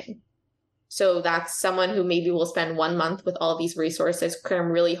cramming. So that's someone who maybe will spend 1 month with all these resources,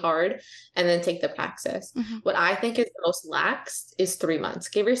 cram really hard, and then take the Praxis. Mm-hmm. What I think is the most lax is 3 months.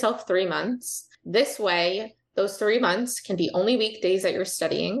 Give yourself 3 months. This way, those 3 months can be only weekdays that you're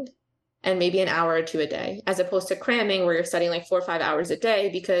studying, and maybe an hour or two a day, as opposed to cramming where you're studying like 4 or 5 hours a day.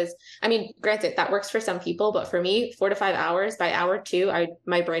 Because, I mean, granted, that works for some people, but for me, 4 to 5 hours, by hour 2,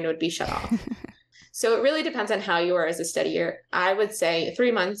 my brain would be shut off. So it really depends on how you are as a studier. I would say 3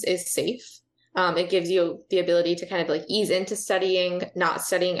 months is safe. It gives you the ability to kind of like ease into studying, not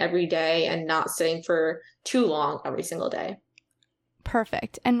studying every day and not studying for too long every single day.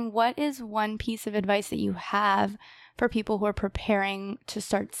 Perfect. And what is one piece of advice that you have for people who are preparing to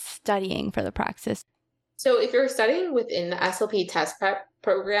start studying for the Praxis? So if you're studying within the SLP test prep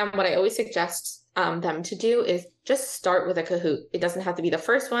program, what I always suggest them to do is just start with a Kahoot. It doesn't have to be the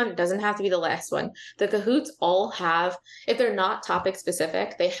first one. It doesn't have to be the last one. The Kahoots all have, if they're not topic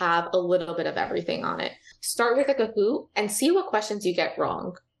specific, they have a little bit of everything on it. Start with a Kahoot and see what questions you get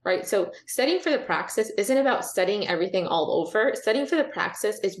wrong. Right? So studying for the Praxis isn't about studying everything all over. Studying for the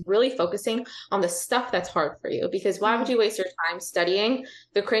Praxis is really focusing on the stuff that's hard for you, because why would you waste your time studying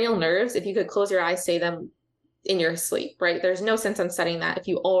the cranial nerves if you could close your eyes, say them in your sleep, right? There's no sense in studying that if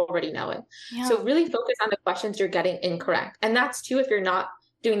you already know it. Yeah. So really focus on the questions you're getting incorrect. And that's too if you're not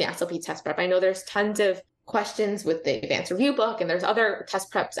doing the SLP test prep. I know there's tons of questions with the advanced review book and there's other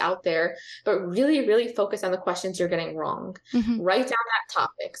test preps out there, but really, really focus on the questions you're getting wrong. Mm-hmm. Write down that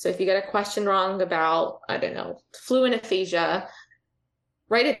topic. So if you get a question wrong about, I don't know, fluent aphasia,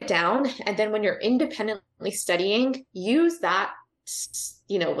 write it down. And then when you're independently studying, use that,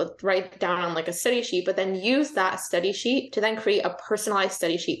 write down on like a study sheet, but then use that study sheet to then create a personalized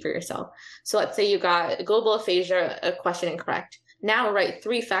study sheet for yourself. So let's say you got global aphasia, a question incorrect. Now write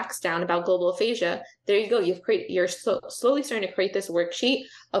 3 facts down about global aphasia. There you go. You're slowly starting to create this worksheet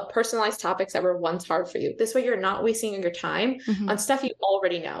of personalized topics that were once hard for you. This way you're not wasting your time on stuff you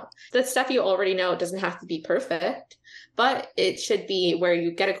already know. The stuff you already know doesn't have to be perfect, but it should be where you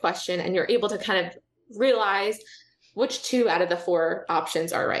get a question and you're able to kind of realize which 2 out of the 4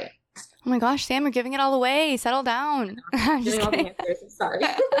 options are right. Oh my gosh, Sam, you're giving it all away. Settle down. I'm just kidding. All the answers. Sorry.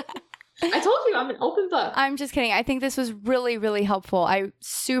 I told you I'm an open book. I'm just kidding. I think this was really, really helpful. I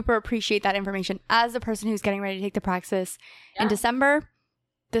super appreciate that information. As a person who's getting ready to take the Praxis in December,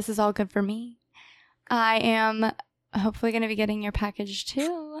 this is all good for me. I am hopefully going to be getting your package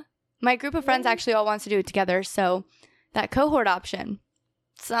too. My group of friends actually all wants to do it together, so that cohort option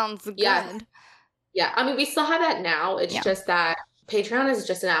sounds good. Yeah. I mean, we still have that now. It's just that Patreon is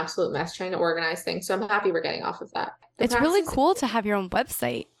just an absolute mess trying to organize things, so I'm happy we're getting off of that. It's really cool to have your own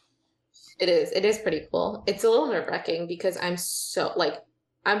website. It is pretty cool. It's a little nerve-wracking because I'm so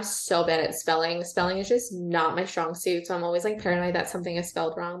bad at spelling. Spelling is just not my strong suit. So I'm always like paranoid that something is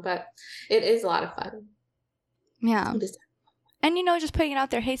spelled wrong, but it is a lot of fun. Yeah. And just putting it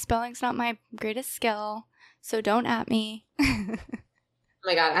out there, hey, spelling's not my greatest skill, so don't at me. Oh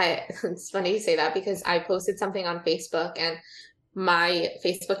my God. It's funny you say that because I posted something on Facebook and my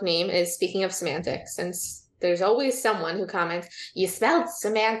Facebook name is Speaking of Semantics, and there's always someone who comments, you spelled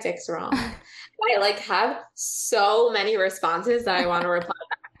semantics wrong. I have so many responses that I want to reply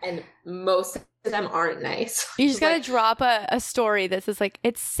back, and most of them aren't nice. You just got to drop a story that says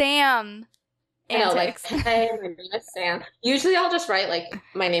it's Sam. I know, hey, my name is Sam. Usually I'll just write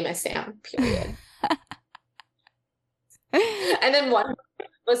my name is Sam, period. And then one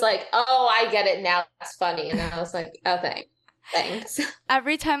was like, oh, I get it now. That's funny. And I was like, oh, thanks.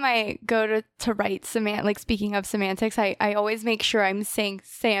 Every time I go to write speaking of semantics, I always make sure I'm saying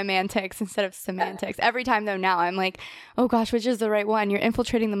semantics instead of semantics. Every time though now I'm like, oh gosh, which is the right one? You're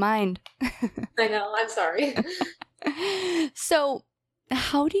infiltrating the mind. I know, I'm sorry. So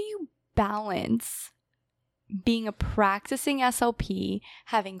how do you balance being a practicing SLP,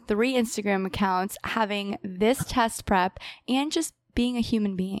 having 3 Instagram accounts, having this test prep, and just being a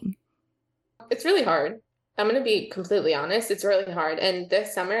human being? it's really hard. I'm going to be completely honest. It's really hard. And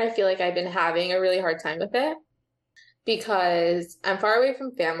this summer, I feel like I've been having a really hard time with it because I'm far away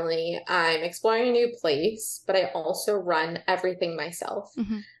from family. I'm exploring a new place, but I also run everything myself.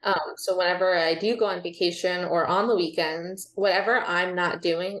 So whenever I do go on vacation or on the weekends, whatever I'm not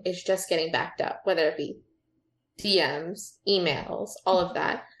doing is just getting backed up, whether it be DMs, emails, all of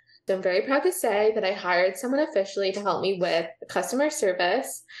that. So I'm very proud to say that I hired someone officially to help me with customer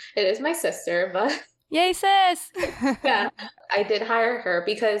service. It is my sister, but yay, sis! yeah, I did hire her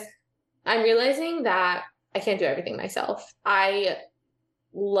because I'm realizing that I can't do everything myself. I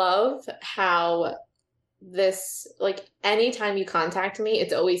love how this, like, anytime you contact me,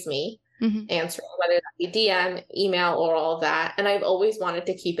 it's always me answering, whether that be DM, email, or all of that. And I've always wanted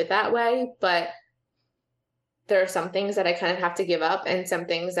to keep it that way, but there are some things that I kind of have to give up and some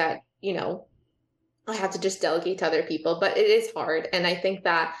things that, you know, I have to just delegate to other people, but it is hard. And I think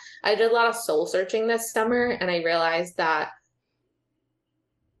that I did a lot of soul searching this summer, and I realized that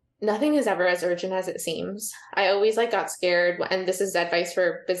nothing is ever as urgent as it seems. I always got scared, and this is advice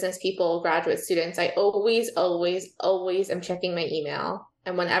for business people, graduate students. I always am checking my email.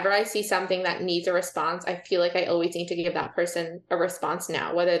 And whenever I see something that needs a response, I feel like I always need to give that person a response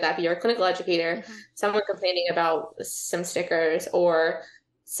now, whether that be your clinical educator, someone complaining about some stickers, or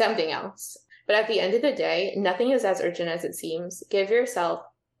something else. But at the end of the day, nothing is as urgent as it seems. Give yourself,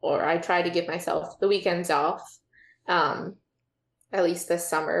 or I try to give myself, the weekends off, at least this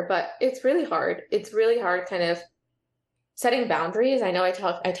summer. But it's really hard. It's really hard kind of setting boundaries. I know I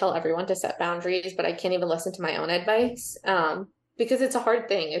tell everyone to set boundaries, but I can't even listen to my own advice. Because it's a hard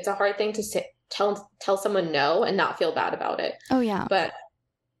thing. It's a hard thing to tell someone no and not feel bad about it. Oh, yeah. But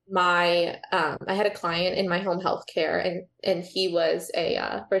I had a client in my home health care, and he was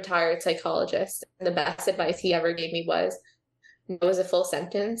a retired psychologist. And the best advice he ever gave me was, no is a full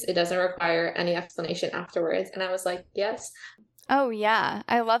sentence. It doesn't require any explanation afterwards. And I was like, yes. Oh, yeah.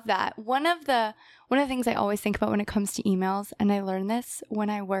 I love that. One of the things I always think about when it comes to emails, and I learned this when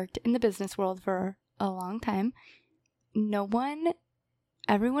I worked in the business world for a long time,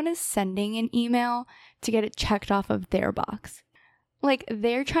 everyone is sending an email to get it checked off of their box. Like,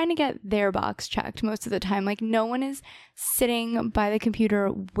 they're trying to get their box checked most of the time. Like, no one is sitting by the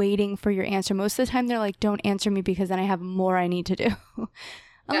computer waiting for your answer. Most of the time, they're like, don't answer me because then I have more I need to do.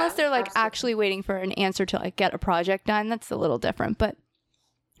 Unless they're actually waiting for an answer to get a project done. That's a little different. But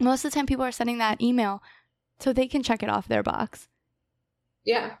most of the time, people are sending that email so they can check it off their box.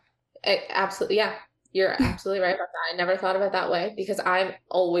 Yeah, absolutely. Yeah. You're absolutely right about that. I never thought of it that way because I'm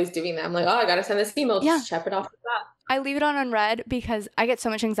always doing that. I'm like, oh, I got to send this email. Just check it off with that. I leave it on unread because I get so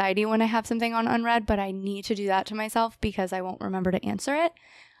much anxiety when I have something on unread, but I need to do that to myself because I won't remember to answer it.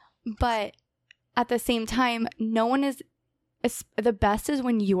 But at the same time, no one is the best is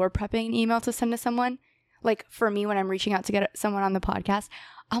when you're prepping an email to send to someone. Like, for me, when I'm reaching out to get someone on the podcast,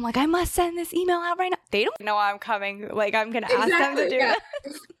 I'm like, I must send this email out right now. They don't know I'm coming. Like, I'm going to ask them to do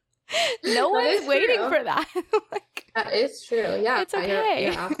this. No one's waiting for that. That is true. Yeah. It's okay.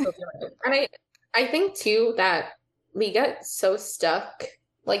 Yeah, absolutely right. And I think too that we get so stuck,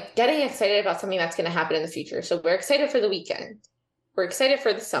 getting excited about something that's going to happen in the future. So we're excited for the weekend. We're excited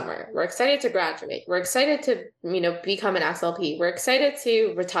for the summer. We're excited to graduate. We're excited to, become an SLP. We're excited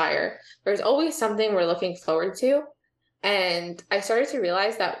to retire. There's always something we're looking forward to. And I started to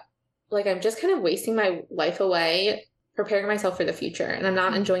realize that, I'm just kind of wasting my life away preparing myself for the future, and I'm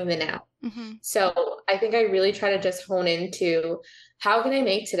not enjoying the now. So I think I really try to just hone into how can I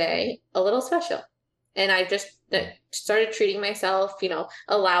make today a little special? And I just started treating myself,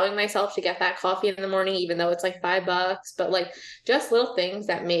 allowing myself to get that coffee in the morning, even though it's $5, but just little things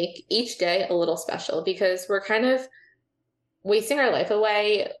that make each day a little special, because we're kind of wasting our life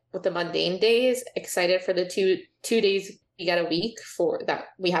away with the mundane days, excited for the two days you get a week for that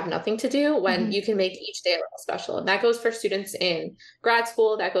we have nothing to do, when you can make each day a little special. And that goes for students in grad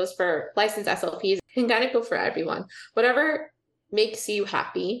school, that goes for licensed SLPs, it can kind of go for everyone. Whatever makes you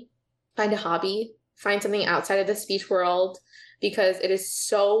happy, find a hobby, find something outside of the speech world, because it is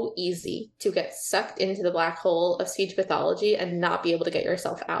so easy to get sucked into the black hole of speech pathology and not be able to get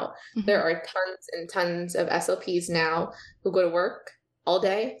yourself out. There are tons and tons of SLPs now who go to work all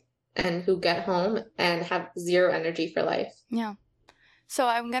day and who get home and have zero energy for life. Yeah. So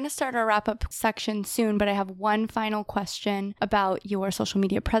I'm going to start our wrap-up section soon, but I have one final question about your social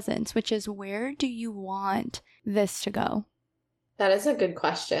media presence, which is, where do you want this to go? That is a good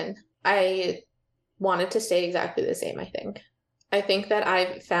question. I want it to stay exactly the same, I think. I think that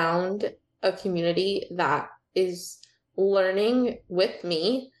I've found a community that is learning with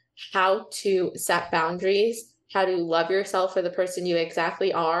me how to set boundaries, how to love yourself for the person you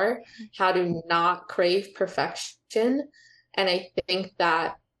exactly are, how to not crave perfection. And I think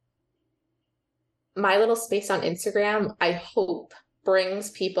that my little space on Instagram, I hope, brings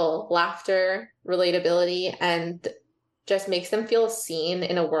people laughter, relatability, and just makes them feel seen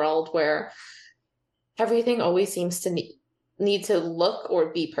in a world where everything always seems to need to look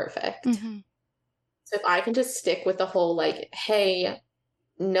or be perfect. Mm-hmm. So if I can just stick with the whole like, hey,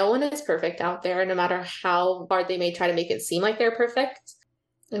 no one is perfect out there, no matter how hard they may try to make it seem like they're perfect.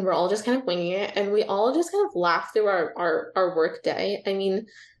 And we're all just kind of winging it. And we all just kind of laugh through our work day. I mean,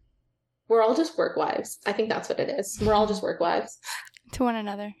 we're all just work wives. I think that's what it is. We're all just work wives. To one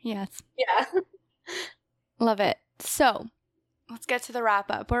another, yes. Yeah. Love it. So let's get to the wrap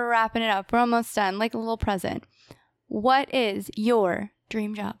up. We're wrapping it up. We're almost done, like a little present. What is your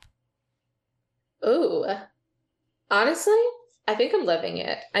dream job? Ooh, honestly, I think I'm living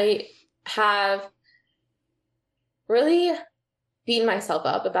it. I have really beaten myself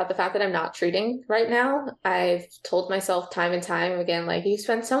up about the fact that I'm not treating right now. I've told myself time and time again, like, you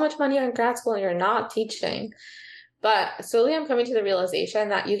spend so much money on grad school and you're not teaching. But slowly I'm coming to the realization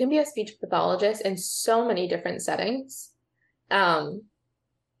that you can be a speech pathologist in so many different settings. You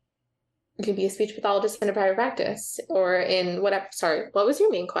can be a speech pathologist in a private practice or in whatever. Sorry, what was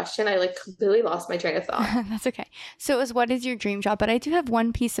your main question? I like completely lost my train of thought. That's okay. So it was, what is your dream job? But I do have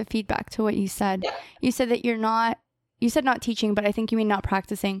one piece of feedback to what you said. Yeah. You said that you said not teaching, but I think you mean not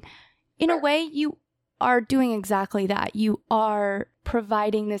practicing. In a way, you are doing exactly that. You are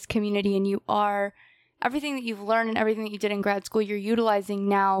providing this community, and you are everything that you've learned and everything that you did in grad school, you're utilizing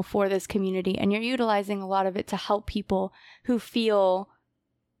now for this community. And you're utilizing a lot of it to help people who feel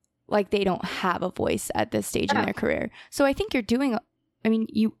like they don't have a voice at this stage in their career. So I think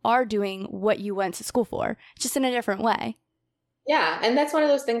you are doing what you went to school for, just in a different way. Yeah. And that's one of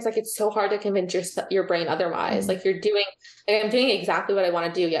those things, like, it's so hard to convince your brain otherwise. Like, I'm doing exactly what I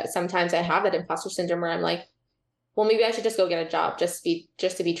want to do. Yet sometimes I have that imposter syndrome where I'm like, well, maybe I should just go get a job just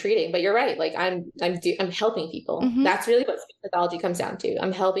to be treating. But you're right. Like, I'm helping people. Mm-hmm. That's really what speech pathology comes down to.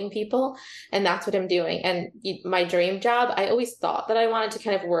 I'm helping people, and that's what I'm doing. And my dream job, I always thought that I wanted to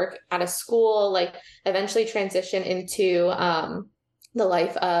kind of work at a school, like eventually transition into the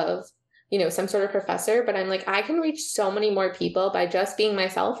life of, some sort of professor. But I'm like, I can reach so many more people by just being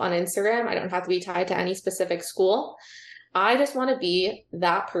myself on Instagram. I don't have to be tied to any specific school. I just want to be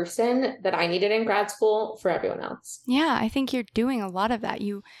that person that I needed in grad school for everyone else. Yeah, I think you're doing a lot of that.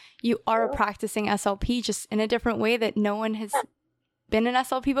 You are a practicing SLP, just in a different way that no one has been an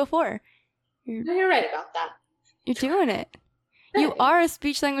SLP before. You're right about that. You're doing it. You are a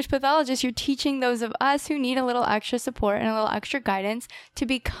speech language pathologist. You're teaching those of us who need a little extra support and a little extra guidance to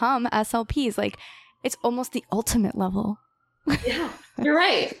become SLPs. Like, it's almost the ultimate level. Yeah, you're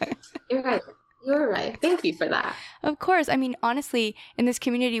right. You're right. You're right. Thank you for that. Of course. I mean, honestly, in this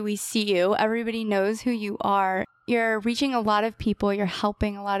community, we see you. Everybody knows who you are. You're reaching a lot of people. You're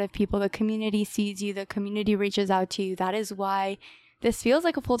helping a lot of people. The community sees you. The community reaches out to you. That is why this feels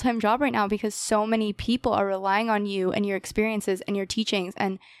like a full-time job right now, because so many people are relying on you and your experiences and your teachings,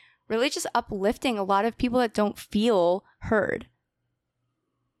 and really just uplifting a lot of people that don't feel heard.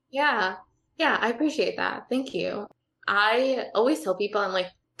 Yeah. Yeah, I appreciate that. Thank you. I always tell people, I'm like,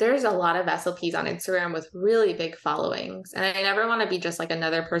 there's a lot of SLPs on Instagram with really big followings. And I never want to be just like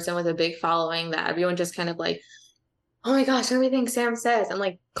another person with a big following that everyone just kind of like, oh my gosh, everything Sam says. I'm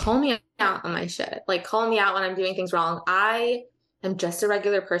like, call me out on my shit. Like, call me out when I'm doing things wrong. I am just a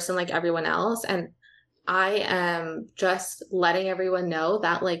regular person like everyone else. And I am just letting everyone know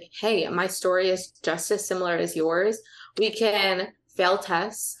that, like, hey, my story is just as similar as yours. We can fail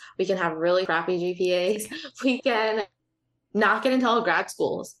tests. We can have really crappy GPAs. We can not get into all grad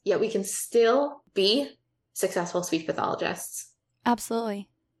schools, yet we can still be successful speech pathologists. Absolutely.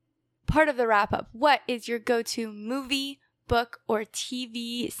 Part of the wrap up, what is your go-to movie, book, or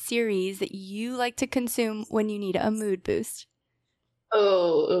TV series that you like to consume when you need a mood boost?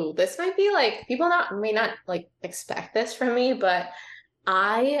 Oh, this might be like, people may not like expect this from me, but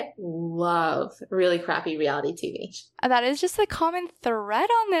I love really crappy reality TV. That is just a common thread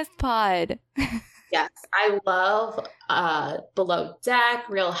on this pod. Yes, I love Below Deck,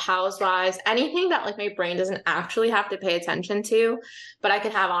 Real Housewives, anything that like my brain doesn't actually have to pay attention to, but I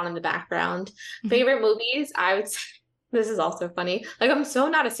could have on in the background. Mm-hmm. Favorite movies, I would say, this is also funny. Like, I'm so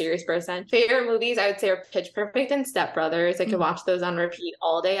not a serious person. Favorite movies, I would say, are Pitch Perfect and Step Brothers. I could watch those on repeat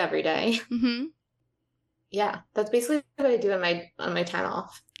all day, every day. Mm-hmm. Yeah, that's basically what I do on my time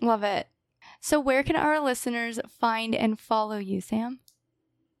off. Love it. So where can our listeners find and follow you, Sam?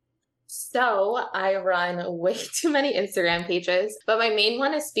 So I run way too many Instagram pages, but my main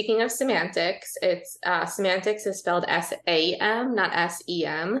one is Speaking of Semantics. It's semantics is spelled S-A-M, not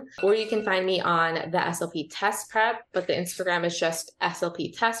S-E-M. Or you can find me on the SLP Test Prep, but the Instagram is just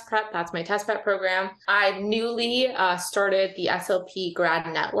SLP Test Prep. That's my test prep program. I newly started the SLP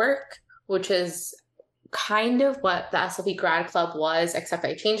Grad Network, which is kind of what the SLP Grad Club was, except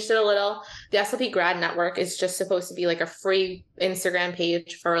I changed it a little. The SLP Grad Network is just supposed to be like a free Instagram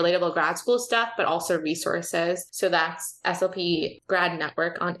page for relatable grad school stuff, but also resources. So that's SLP Grad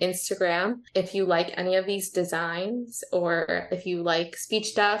Network on Instagram. If you like any of these designs, or if you like speech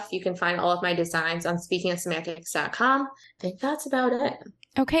stuff, you can find all of my designs on speakingofsemantics.com. I think that's about it.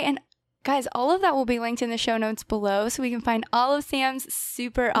 Okay, and guys, all of that will be linked in the show notes below, so we can find all of Sam's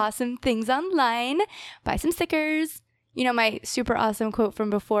super awesome things online. Buy some stickers. You know, my super awesome quote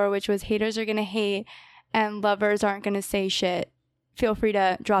from before, which was, haters are going to hate and lovers aren't going to say shit. Feel free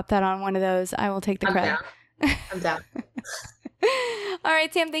to drop that on one of those. I will take the credit. I'm down. All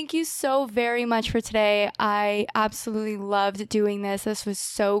right, Sam, thank you so very much for today. I absolutely loved doing this. This was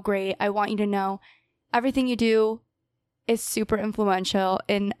so great. I want you to know everything you do is super influential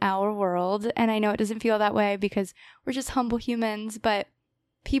in our world. And I know it doesn't feel that way because we're just humble humans, but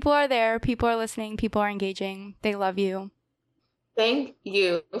people are there, people are listening, people are engaging. They love you. Thank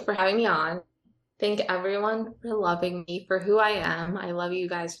you for having me on. Thank everyone for loving me for who I am. I love you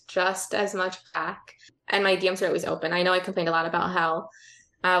guys just as much back. And my DMs are always open. I know I complained a lot about how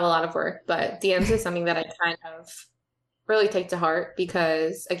I have a lot of work, but DMs is something that I kind of really take to heart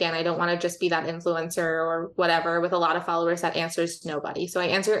because, again, I don't want to just be that influencer or whatever with a lot of followers that answers nobody. So I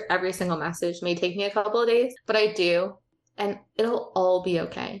answer every single message. It may take me a couple of days, but I do. And it'll all be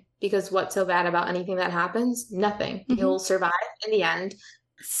okay, because what's so bad about anything that happens? Nothing. Mm-hmm. You'll survive in the end.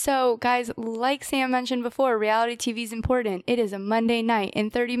 So, guys, like Sam mentioned before, reality TV is important. It is a Monday night. In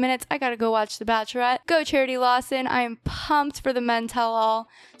 30 minutes, I gotta go watch The Bachelorette. Go Charity Lawson. I am pumped for the Men Tell All.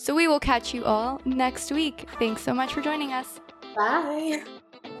 So we will catch you all next week. Thanks so much for joining us. Bye.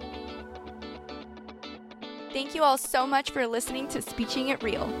 Thank you all so much for listening to Speeching It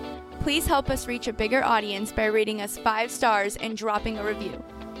Real. Please help us reach a bigger audience by rating us 5 stars and dropping a review.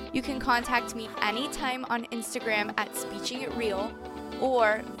 You can contact me anytime on Instagram at SpeechingItReal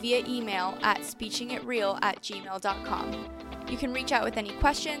or via email at speechingitreal@gmail.com. You can reach out with any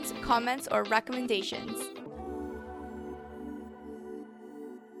questions, comments, or recommendations.